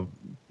for, you know,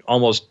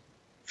 almost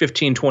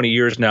 15, 20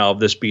 years now of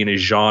this being a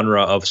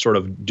genre of sort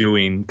of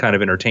doing kind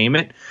of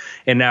entertainment.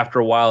 And after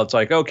a while, it's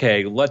like,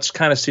 okay, let's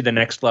kind of see the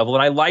next level.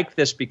 And I like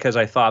this because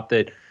I thought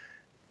that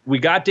we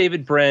got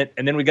David Brent,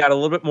 and then we got a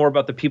little bit more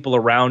about the people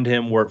around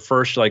him, where at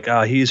first like,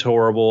 oh, he's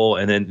horrible,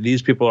 and then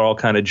these people are all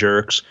kind of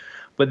jerks.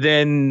 But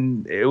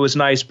then it was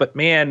nice. But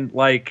man,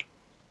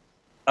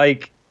 I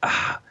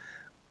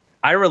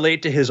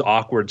relate to his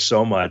awkward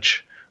so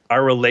much. I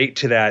relate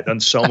to that on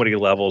so many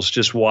levels.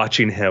 Just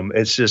watching him,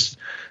 it's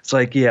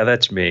like, yeah,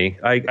 that's me.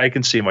 I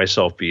can see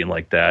myself being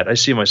like that. I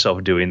see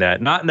myself doing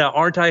that. Not in an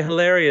aren't I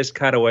hilarious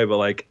kind of way, but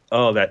like,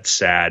 oh, that's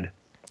sad,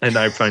 and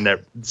I find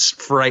that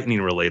frightening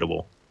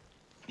relatable.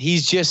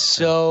 He's just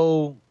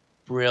so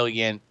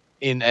brilliant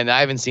and I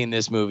haven't seen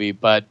this movie,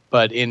 but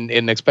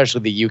in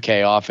especially the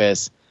UK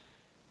Office,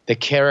 the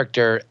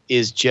character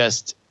is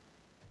just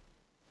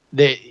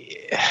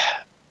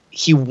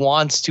he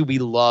wants to be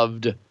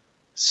loved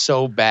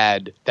so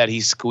bad that he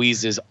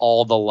squeezes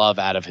all the love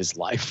out of his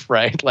life,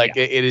 right? Like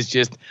it is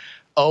just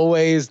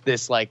always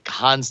this like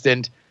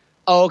constant,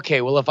 oh,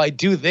 okay, well, if I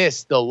do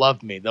this, they'll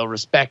love me, they'll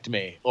respect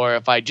me. Or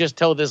if I just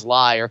tell this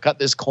lie or cut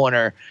this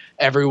corner,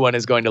 everyone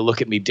is going to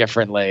look at me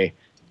differently.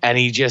 And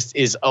he just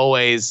is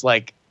always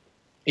like,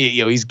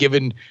 you know, he's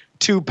given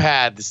two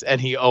paths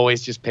and he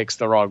always just picks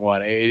the wrong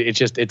one.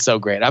 It's so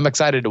great. I'm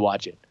excited to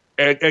watch it.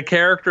 A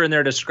character in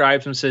there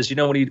describes him, says, you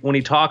know, when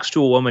he talks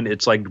to a woman,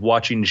 it's like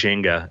watching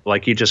Jenga.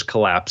 Like he just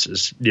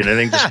collapses. You know,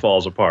 everything just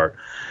falls apart.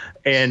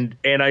 And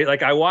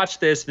I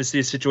watched this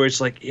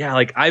situation, like, yeah,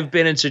 like I've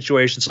been in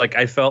situations like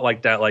I felt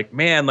like that, like,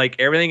 man, like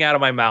everything out of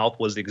my mouth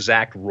was the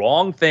exact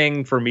wrong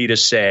thing for me to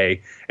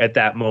say at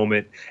that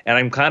moment. And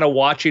I'm kind of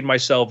watching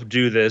myself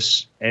do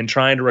this and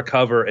trying to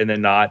recover and then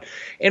not.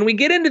 And we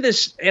get into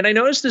this, and I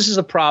notice this is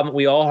a problem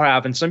we all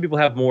have, and some people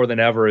have more than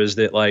ever, is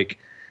that like,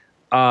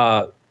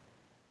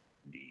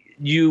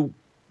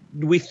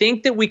 we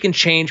think that we can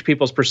change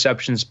people's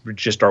perceptions with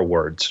just our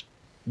words.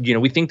 You know,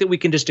 we think that we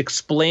can just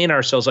explain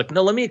ourselves like,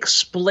 no, let me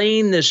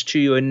explain this to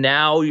you. And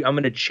now I'm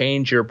going to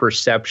change your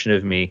perception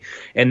of me.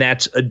 And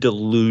that's a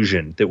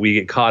delusion that we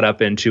get caught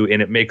up into,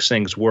 and it makes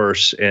things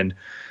worse. And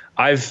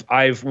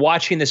I've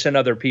watching this in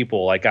other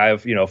people, like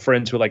I've, you know,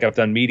 friends who like I've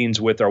done meetings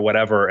with or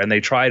whatever, and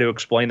they try to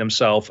explain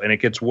themselves and it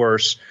gets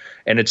worse.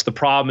 And it's the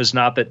problem is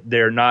not that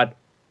they're not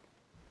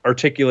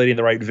articulating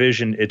the right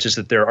vision. It's just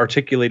that they're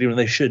articulating when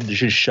they should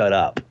just shut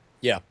up.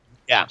 Yeah.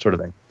 Sort of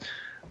thing.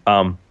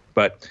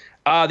 But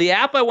the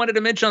app I wanted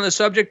to mention on the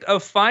subject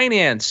of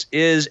finance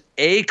is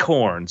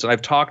Acorns. And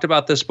I've talked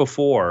about this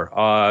before.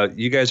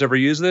 You guys ever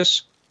use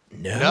this?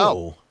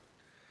 No.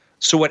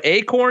 So what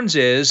Acorns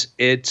is,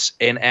 it's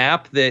an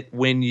app that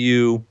when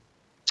you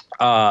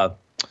have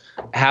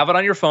it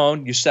on your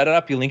phone, you set it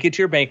up, you link it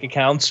to your bank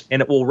accounts,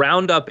 and it will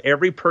round up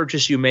every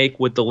purchase you make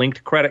with the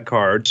linked credit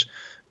cards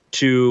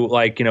to,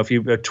 like, you know, if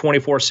you have a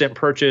 24-cent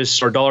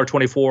purchase or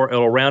 $1.24,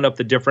 it'll round up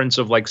the difference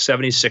of like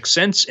 76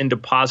 cents and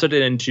deposit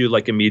it into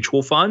like a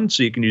mutual fund.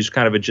 So you can use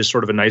kind of just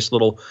sort of a nice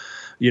little,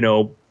 you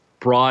know,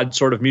 broad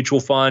sort of mutual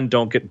fund.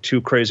 Don't get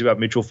too crazy about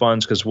mutual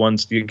funds, because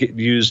once you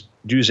use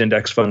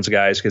index funds,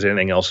 guys, because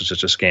anything else is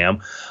just a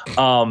scam.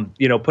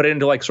 You know, put it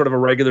into like sort of a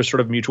regular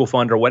sort of mutual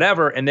fund or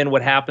whatever. And then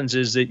what happens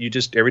is that you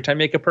just, every time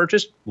you make a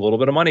purchase, a little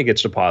bit of money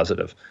gets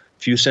deposited. A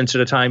few cents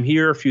at a time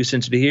here, a few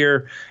cents to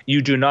here.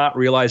 You do not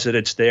realize that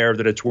it's there,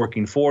 that it's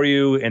working for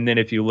you. And then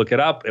if you look it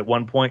up, at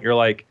one point you're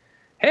like,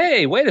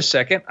 hey, wait a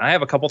second, I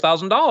have a couple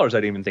 $1,000s I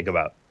didn't even think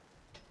about.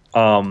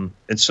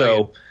 And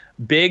so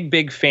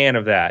big fan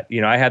of that.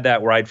 You know, I had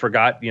that where I'd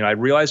forgot, you know, I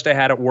realized I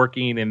had it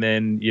working, and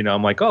then, you know,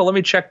 I'm like, oh, let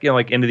me check, you know,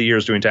 like end of the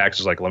year's doing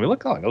taxes, like, let me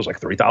look, oh, it was like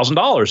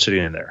 $3,000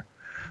 sitting in there.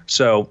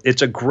 So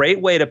it's a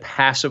great way to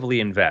passively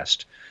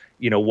invest.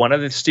 You know, one of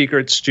the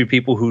secrets to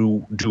people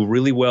who do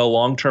really well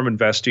long-term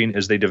investing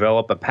is they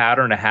develop a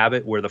pattern, a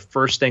habit where the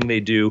first thing they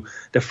do,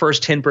 the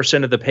first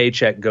 10% of the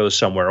paycheck goes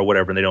somewhere or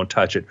whatever, and they don't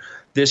touch it.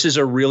 This is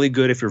a really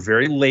good, if you're a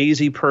very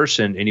lazy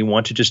person and you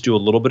want to just do a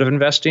little bit of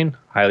investing,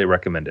 highly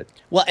recommend it.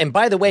 Well, and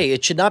by the way,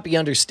 it should not be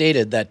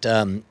understated that,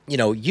 you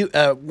know,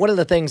 one of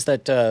the things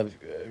that,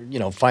 you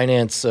know,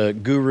 finance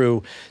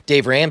guru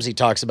Dave Ramsey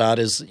talks about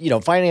is, you know,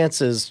 finance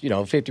is, you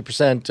know,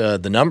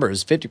 50% the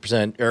numbers,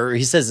 50%, or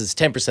he says it's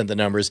 10% the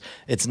numbers,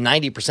 it's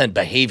 90%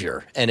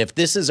 behavior. And if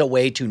this is a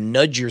way to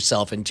nudge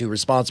yourself into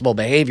responsible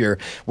behavior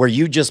where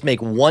you just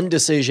make one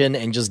decision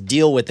and just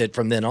deal with it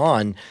from then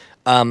on,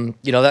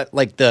 you know, that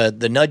like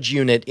the nudge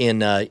unit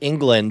in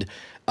England,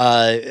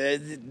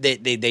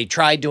 they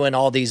tried doing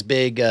all these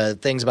big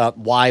things about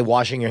why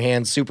washing your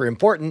hands super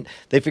important.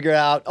 They figure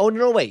out, oh,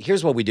 no, wait,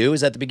 here's what we do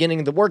is at the beginning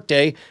of the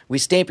workday, we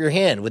stamp your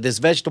hand with this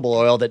vegetable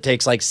oil that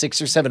takes like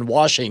 6 or 7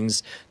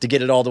 washings to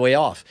get it all the way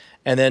off.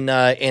 And then,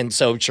 and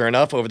so sure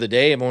enough, over the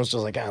day, everyone's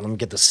just like, let me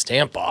get the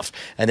stamp off.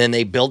 And then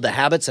they build the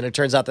habits, and it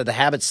turns out that the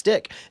habits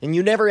stick. And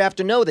you never have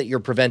to know that you're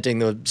preventing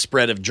the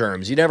spread of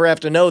germs. You never have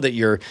to know that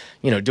you're,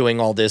 you know,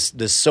 doing all this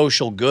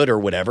social good or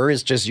whatever.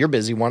 It's just you're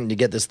busy wanting to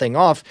get this thing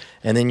off,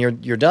 and then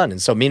you're done.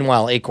 And so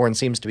meanwhile, Acorn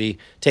seems to be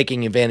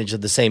taking advantage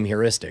of the same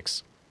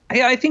heuristics.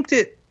 Yeah, I think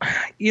that,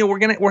 you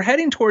know, we're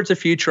heading towards a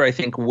future, I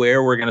think,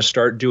 where we're going to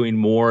start doing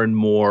more and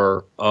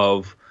more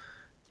of,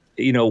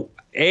 you know,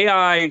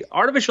 AI,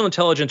 artificial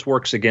intelligence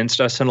works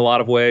against us in a lot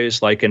of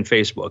ways, like in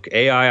Facebook.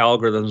 AI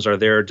algorithms are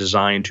there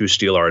designed to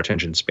steal our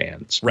attention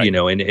spans, right, you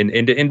know,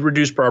 and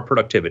reduce our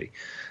productivity.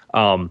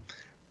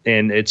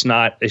 And it's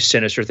not a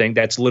sinister thing.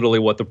 That's literally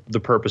what the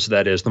purpose of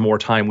that is. The more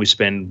time we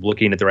spend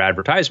looking at their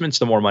advertisements,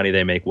 the more money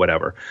they make,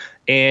 whatever.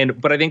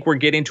 But I think we're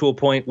getting to a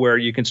point where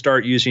you can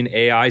start using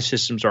AI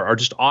systems or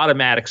just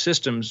automatic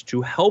systems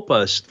to help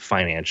us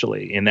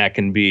financially. And that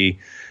can be,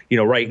 you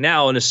know, right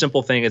now, in a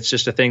simple thing, it's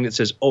just a thing that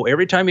says, oh,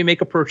 every time you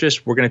make a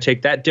purchase, we're going to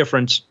take that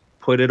difference,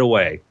 put it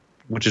away,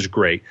 which is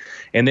great.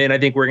 And then I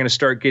think we're going to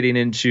start getting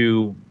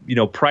into, you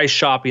know, price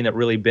shopping that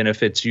really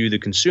benefits you, the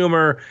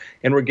consumer.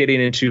 And we're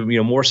getting into, you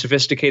know, more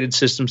sophisticated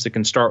systems that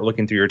can start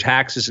looking through your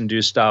taxes and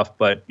do stuff.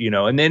 But, you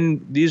know, and then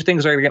these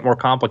things are going to get more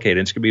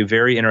complicated. It's going to be a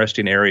very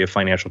interesting area of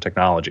financial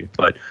technology.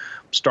 But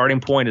starting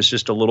point is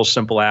just a little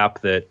simple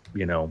app that,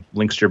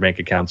 links to your bank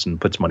accounts and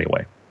puts money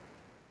away.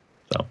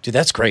 So, dude,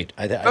 that's great.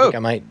 I think I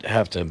might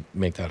have to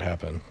make that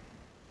happen.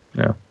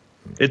 Yeah.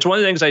 It's one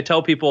of the things I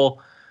tell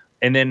people,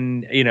 and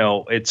then,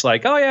 it's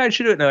like, oh yeah, I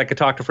should do it. And I could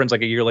talk to friends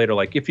like a year later,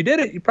 like if you did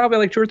it, you probably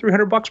like $200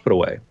 or $300 put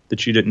away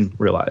that you didn't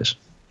realize,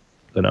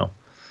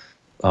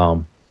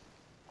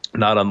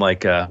 not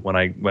unlike when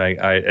I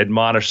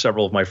admonished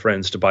several of my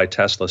friends to buy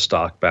Tesla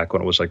stock back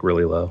when it was like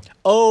really low.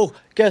 Oh,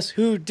 guess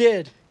who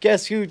did?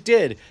 His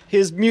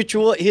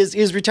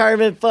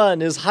retirement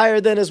fund is higher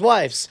than his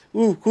wife's.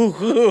 Ooh, ooh,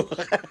 ooh.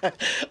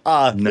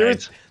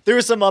 Nice. There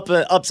were some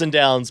ups and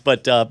downs,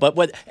 but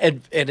what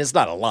and it's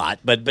not a lot,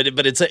 but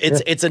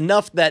it's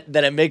enough that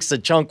it makes a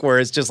chunk where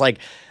it's just like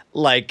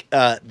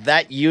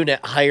that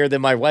unit higher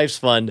than my wife's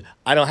fund.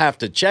 I don't have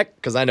to check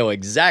because I know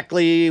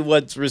exactly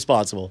what's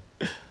responsible.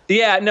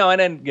 Yeah, no,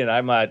 and then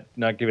I'm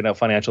not giving out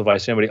financial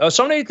advice to anybody. Oh,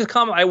 somebody could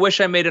comment. I wish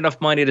I made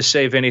enough money to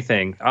save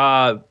anything.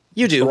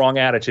 You do. The wrong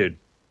attitude.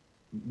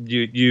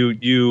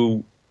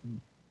 You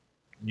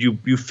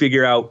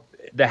figure out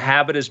the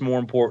habit is more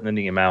important than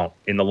the amount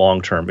in the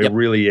long term. It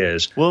really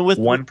is. Well, with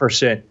 1%,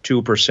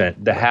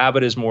 2%, the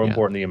habit is more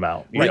important than the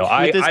amount.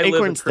 I live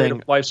a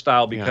creative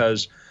lifestyle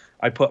because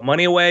I put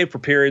money away for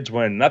periods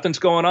when nothing's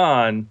going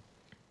on.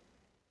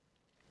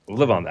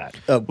 Live on that.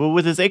 Well,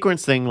 with this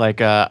Acorns thing,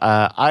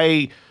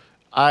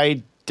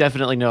 I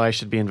definitely know I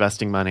should be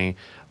investing money.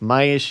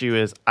 My issue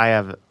is I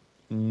have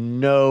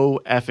no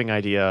effing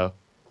idea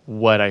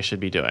what I should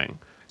be doing,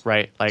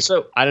 right? I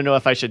don't know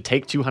if I should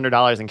take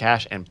 $200 in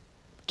cash and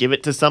give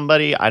it to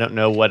somebody. I don't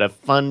know what a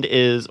fund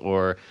is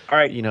or,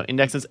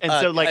 indexes. And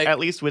at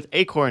least with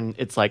Acorn,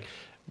 it's like,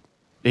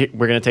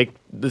 we're going to take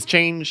this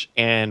change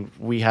and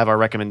we have our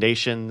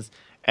recommendations.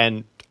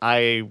 And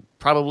I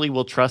probably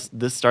will trust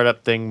this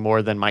startup thing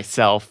more than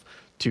myself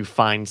to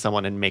find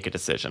someone and make a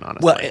decision,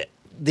 honestly. Well,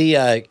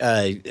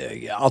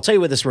 I'll tell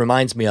you what this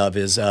reminds me of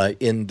is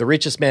in The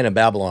Richest Man in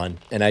Babylon,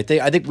 and I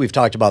think we've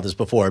talked about this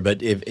before,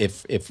 but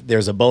if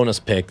there's a bonus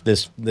pick,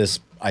 this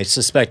I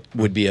suspect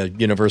would be a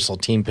universal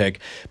team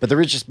pick. But The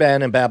Richest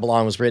Man in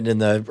Babylon was written in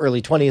the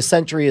early 20th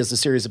century as a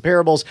series of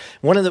parables.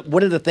 One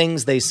of the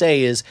things they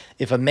say is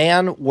if a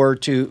man were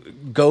to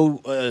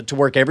go to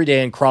work every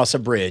day and cross a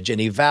bridge,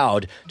 and he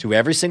vowed to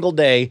every single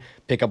day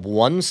pick up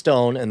one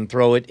stone and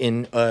throw it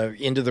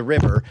into the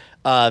river,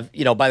 by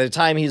the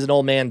time he's an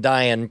old man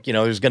dying,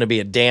 there's going to be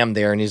a dam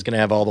there, and he's going to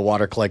have all the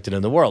water collected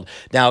in the world.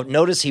 Now,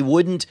 notice he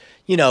wouldn't,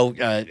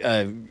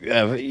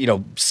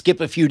 skip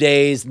a few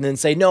days and then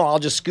say, no, I'll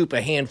just scoop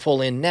a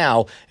handful in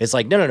now. It's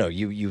like, no.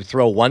 You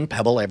throw one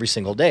pebble every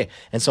single day.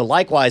 And so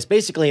likewise,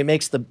 basically it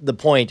makes the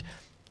point,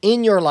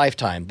 in your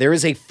lifetime, there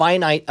is a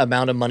finite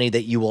amount of money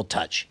that you will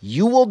touch.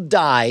 You will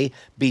die,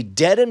 be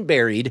dead and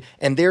buried,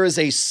 and there is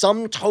a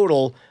sum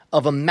total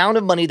of amount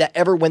of money that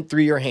ever went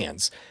through your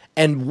hands.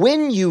 And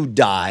when you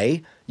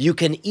die, you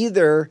can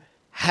either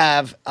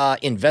have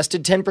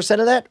invested 10%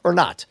 of that or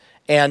not.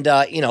 And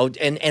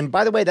and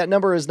by the way, that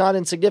number is not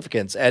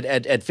insignificant.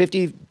 At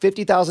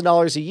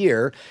 $50,000 a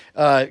year,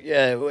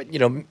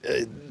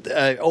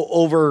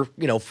 over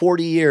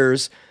 40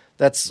 years,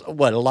 that's a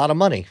lot of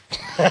money.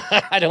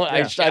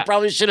 I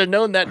probably should have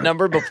known that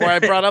number before I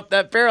brought up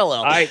that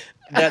parallel.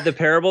 The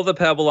parable of the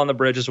pebble on the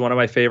bridge is one of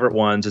my favorite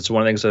ones. It's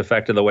one of the things that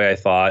affected the way I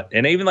thought.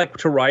 And even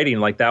to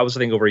writing, that was the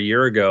thing over a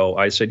year ago.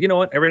 I said, you know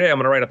what, every day I'm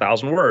going to write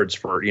 1,000 words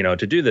for, to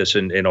do this.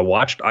 And I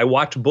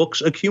watched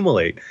books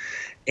accumulate.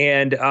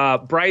 And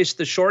Bryce,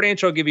 the short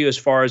answer I'll give you as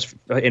far as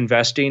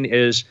investing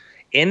is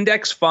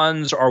index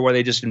funds are where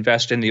they just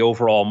invest in the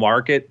overall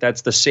market.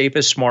 That's the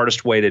safest,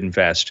 smartest way to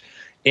invest.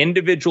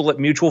 Individual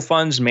mutual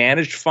funds,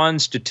 managed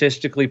funds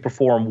statistically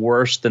perform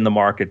worse than the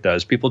market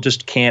does. People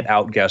just can't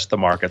outguess the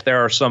market.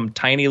 There are some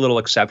tiny little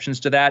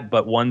exceptions to that,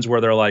 but ones where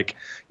they're like,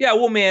 yeah,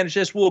 we'll manage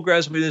this, we'll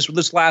aggressively do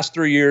this last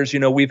 3 years,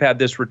 we've had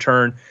this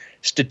return.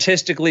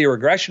 Statistically, a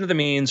regression of the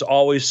means,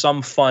 always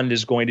some fund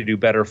is going to do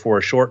better for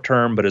a short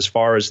term, but as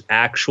far as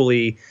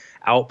actually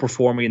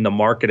outperforming the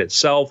market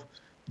itself,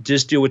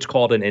 just do what's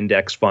called an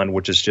index fund,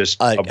 which is just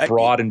a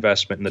broad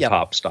investment in the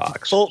top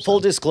stocks. Full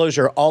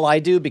disclosure, all I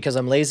do, because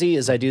I'm lazy,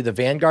 is I do the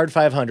Vanguard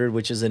 500,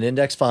 which is an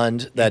index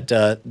fund that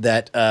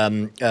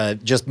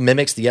just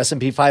mimics the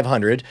S&P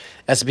 500.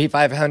 S&P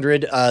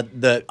 500,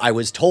 I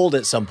was told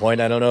at some point,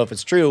 I don't know if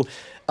it's true,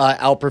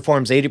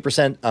 outperforms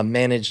 80%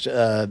 managed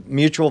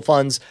mutual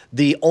funds.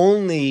 The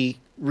only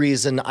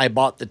reason I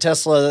bought the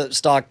Tesla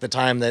stock the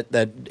time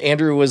that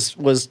Andrew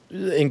was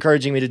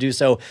encouraging me to do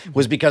so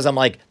was because I'm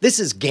like, this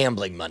is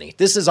gambling money.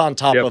 This is on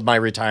top of my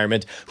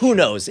retirement. Who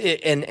knows?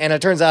 And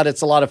it turns out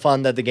it's a lot of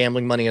fun that the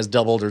gambling money has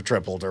doubled or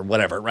tripled or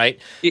whatever, right?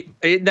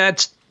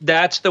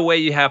 That's the way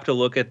you have to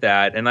look at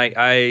that. And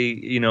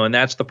and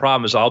that's the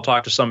problem is I'll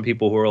talk to some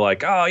people who are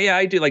like, oh yeah,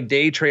 I do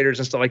day traders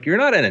and stuff. Like, you're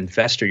not an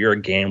investor, you're a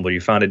gambler.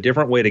 You found a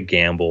different way to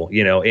gamble,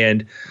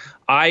 and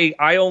I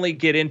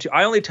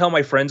only tell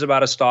my friends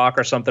about a stock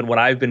or something when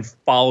I've been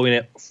following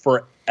it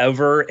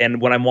forever.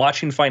 And when I'm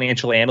watching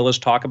financial analysts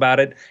talk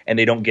about it and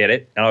they don't get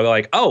it, and I'll go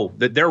like, oh,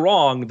 they're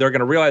wrong. They're going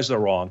to realize they're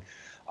wrong.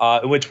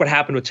 which what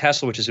happened with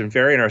Tesla, which has been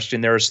very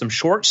interesting. There are some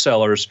short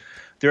sellers.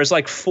 There's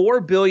like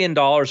 $4 billion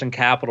in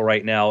capital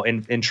right now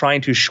in trying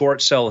to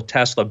short sell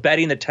Tesla,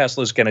 betting that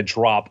Tesla is going to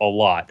drop a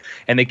lot.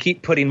 And they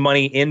keep putting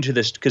money into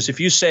this because if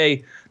you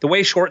say the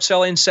way short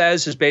selling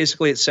says is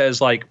basically it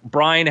says like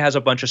Brian has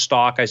a bunch of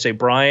stock. I say,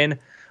 Brian,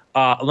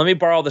 let me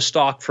borrow the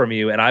stock from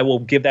you and I will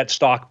give that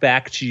stock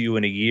back to you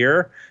in a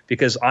year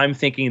because I'm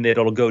thinking that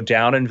it'll go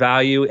down in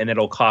value and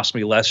it'll cost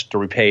me less to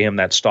repay him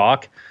that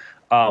stock.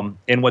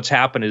 And what's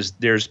happened is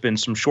there's been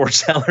some short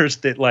sellers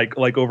that like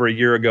over a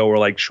year ago were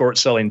like short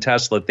selling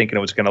Tesla thinking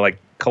it was going to like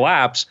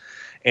collapse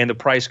and the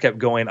price kept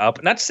going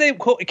up. Not to say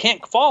it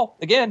can't fall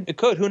again. It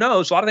could, who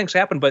knows? A lot of things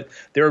happen, but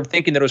they're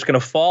thinking that it was going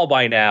to fall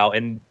by now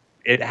and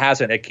it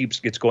hasn't.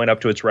 It's going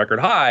up to its record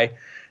high.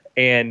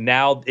 And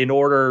now in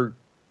order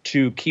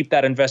to keep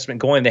that investment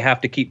going, they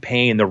have to keep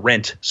paying the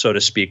rent, so to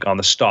speak, on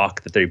the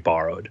stock that they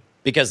borrowed.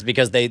 Because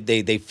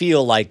they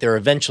feel like they're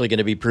eventually going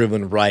to be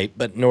proven right,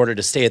 but in order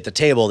to stay at the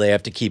table, they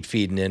have to keep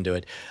feeding into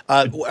it.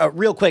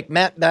 Real quick,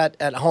 Matt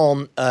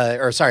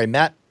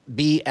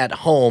B at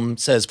home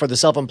says, for the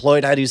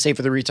self-employed, how do you save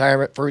for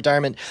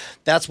retirement?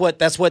 That's what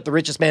the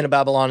Richest Man in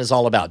Babylon is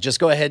all about. Just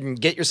go ahead and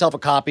get yourself a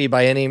copy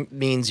by any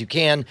means you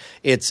can.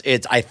 It's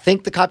I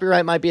think the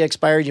copyright might be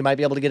expired. You might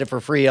be able to get it for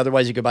free.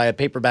 Otherwise, you could buy a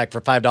paperback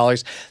for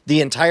 $5.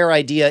 The entire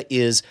idea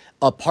is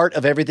a part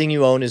of everything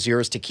you own is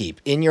yours to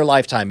keep in your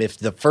lifetime. If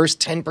the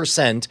first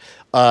 10%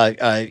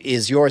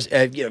 is yours,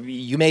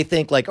 you may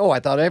think like, oh,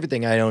 I thought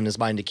everything I own is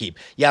mine to keep.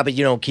 Yeah, but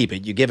you don't keep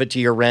it. You give it to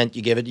your rent.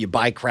 You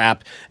buy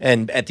crap.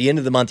 And at the end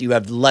of the month, you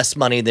have less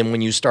money than when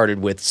you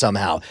started with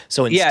somehow.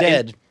 So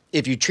instead,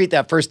 if you treat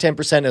that first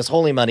 10% as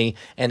holy money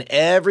and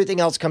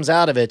everything else comes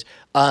out of it,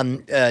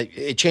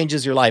 it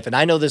changes your life. And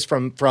I know this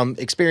from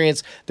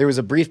experience. There was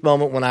a brief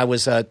moment when I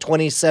was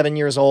 27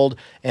 years old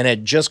and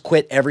had just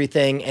quit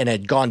everything and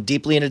had gone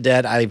deeply into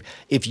debt.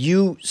 If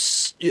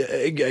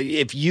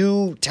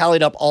you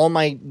tallied up all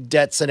my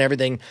debts and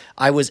everything,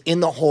 I was in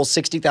the hole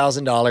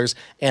 $60,000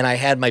 and I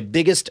had my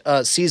biggest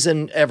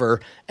season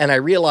ever. And I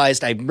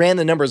realized, I ran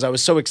the numbers. I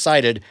was so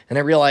excited. And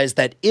I realized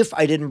that if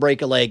I didn't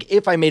break a leg,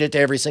 if I made it to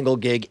every single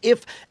gig,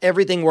 if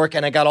everything worked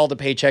and I got all the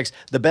paychecks,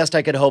 the best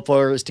I could hope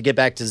for is to get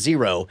back to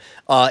zero.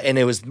 And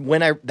it was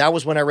when I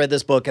read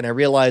this book and I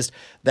realized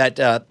that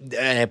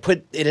and I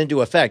put it into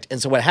effect. And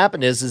so what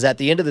happened is at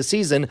the end of the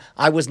season,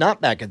 I was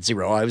not back at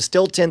zero. I was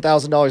still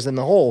 $10,000 in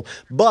the hole,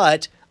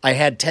 but I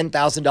had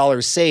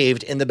 $10,000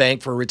 saved in the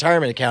bank for a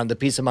retirement account, the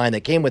peace of mind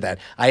that came with that.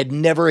 I had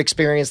never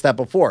experienced that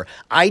before.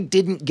 I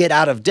didn't get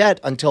out of debt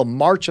until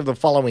March of the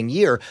following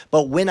year,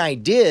 but when I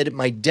did,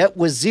 my debt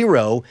was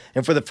zero,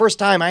 and for the first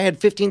time, I had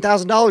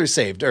 $15,000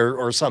 saved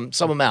or some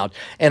amount.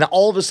 And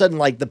all of a sudden,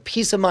 like the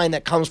peace of mind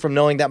that comes from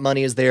knowing that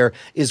money is there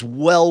is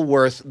well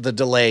worth the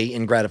delay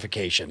in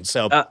gratification.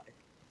 So.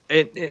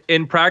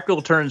 In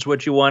practical terms,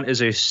 what you want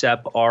is a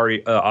SEP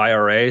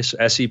IRA,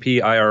 SEP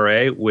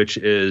IRA, which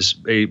is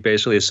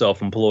basically a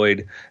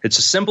self-employed. It's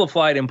a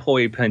simplified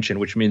employee pension,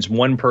 which means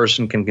one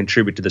person can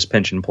contribute to this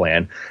pension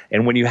plan.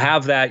 And when you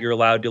have that, you're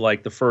allowed to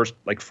the first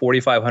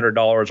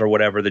 $4,500 or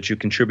whatever that you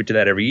contribute to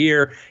that every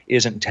year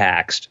isn't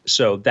taxed.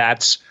 So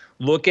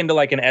look into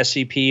an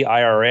SEP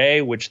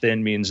IRA, which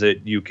then means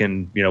that you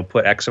can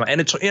put X amount.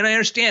 And I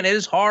understand it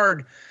is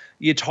hard.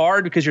 It's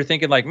hard because you're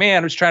thinking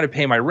man, I'm just trying to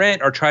pay my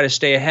rent or try to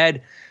stay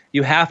ahead.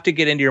 You have to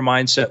get into your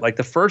mindset.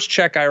 The first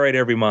check I write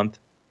every month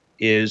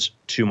is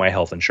to my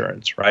health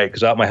insurance, right?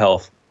 Because without my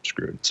health,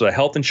 screwed. So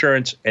health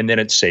insurance and then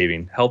it's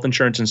saving. Health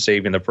insurance and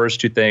saving, the first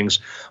two things.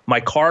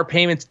 My car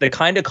payments, the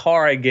kind of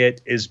car I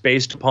get is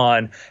based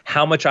upon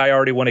how much I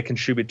already want to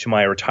contribute to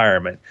my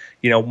retirement.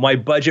 My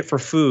budget for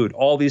food,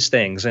 all these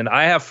things. And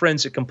I have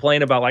friends that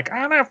complain about I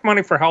don't have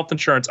money for health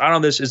insurance. I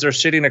don't know this. Is they're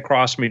sitting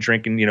across me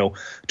drinking,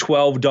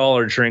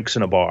 $12 drinks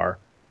in a bar.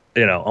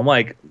 I'm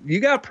like, you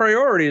got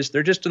priorities.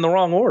 They're just in the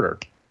wrong order,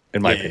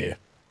 in my opinion.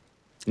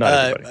 Not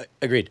everybody.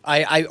 Agreed.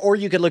 Or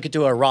you could look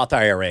into a Roth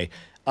IRA.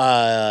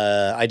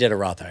 I did a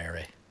Roth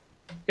IRA.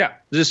 Yeah,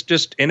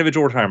 just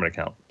individual retirement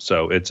account.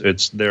 So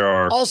there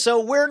are. Also,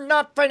 we're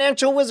not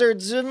financial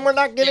wizards, and we're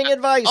not giving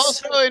advice.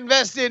 Also,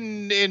 invest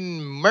in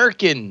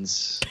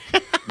Merkins.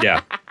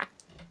 Yeah,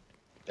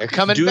 they're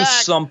coming Do back.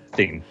 Do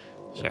something.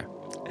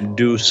 Sure.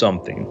 Do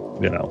something.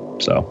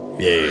 So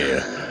yeah,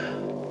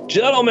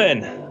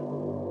 gentlemen,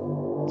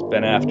 it's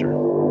been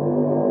after.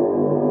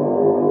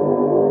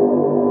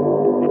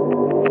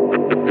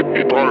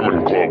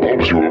 Diamond Club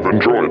hopes you have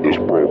enjoyed this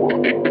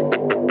program.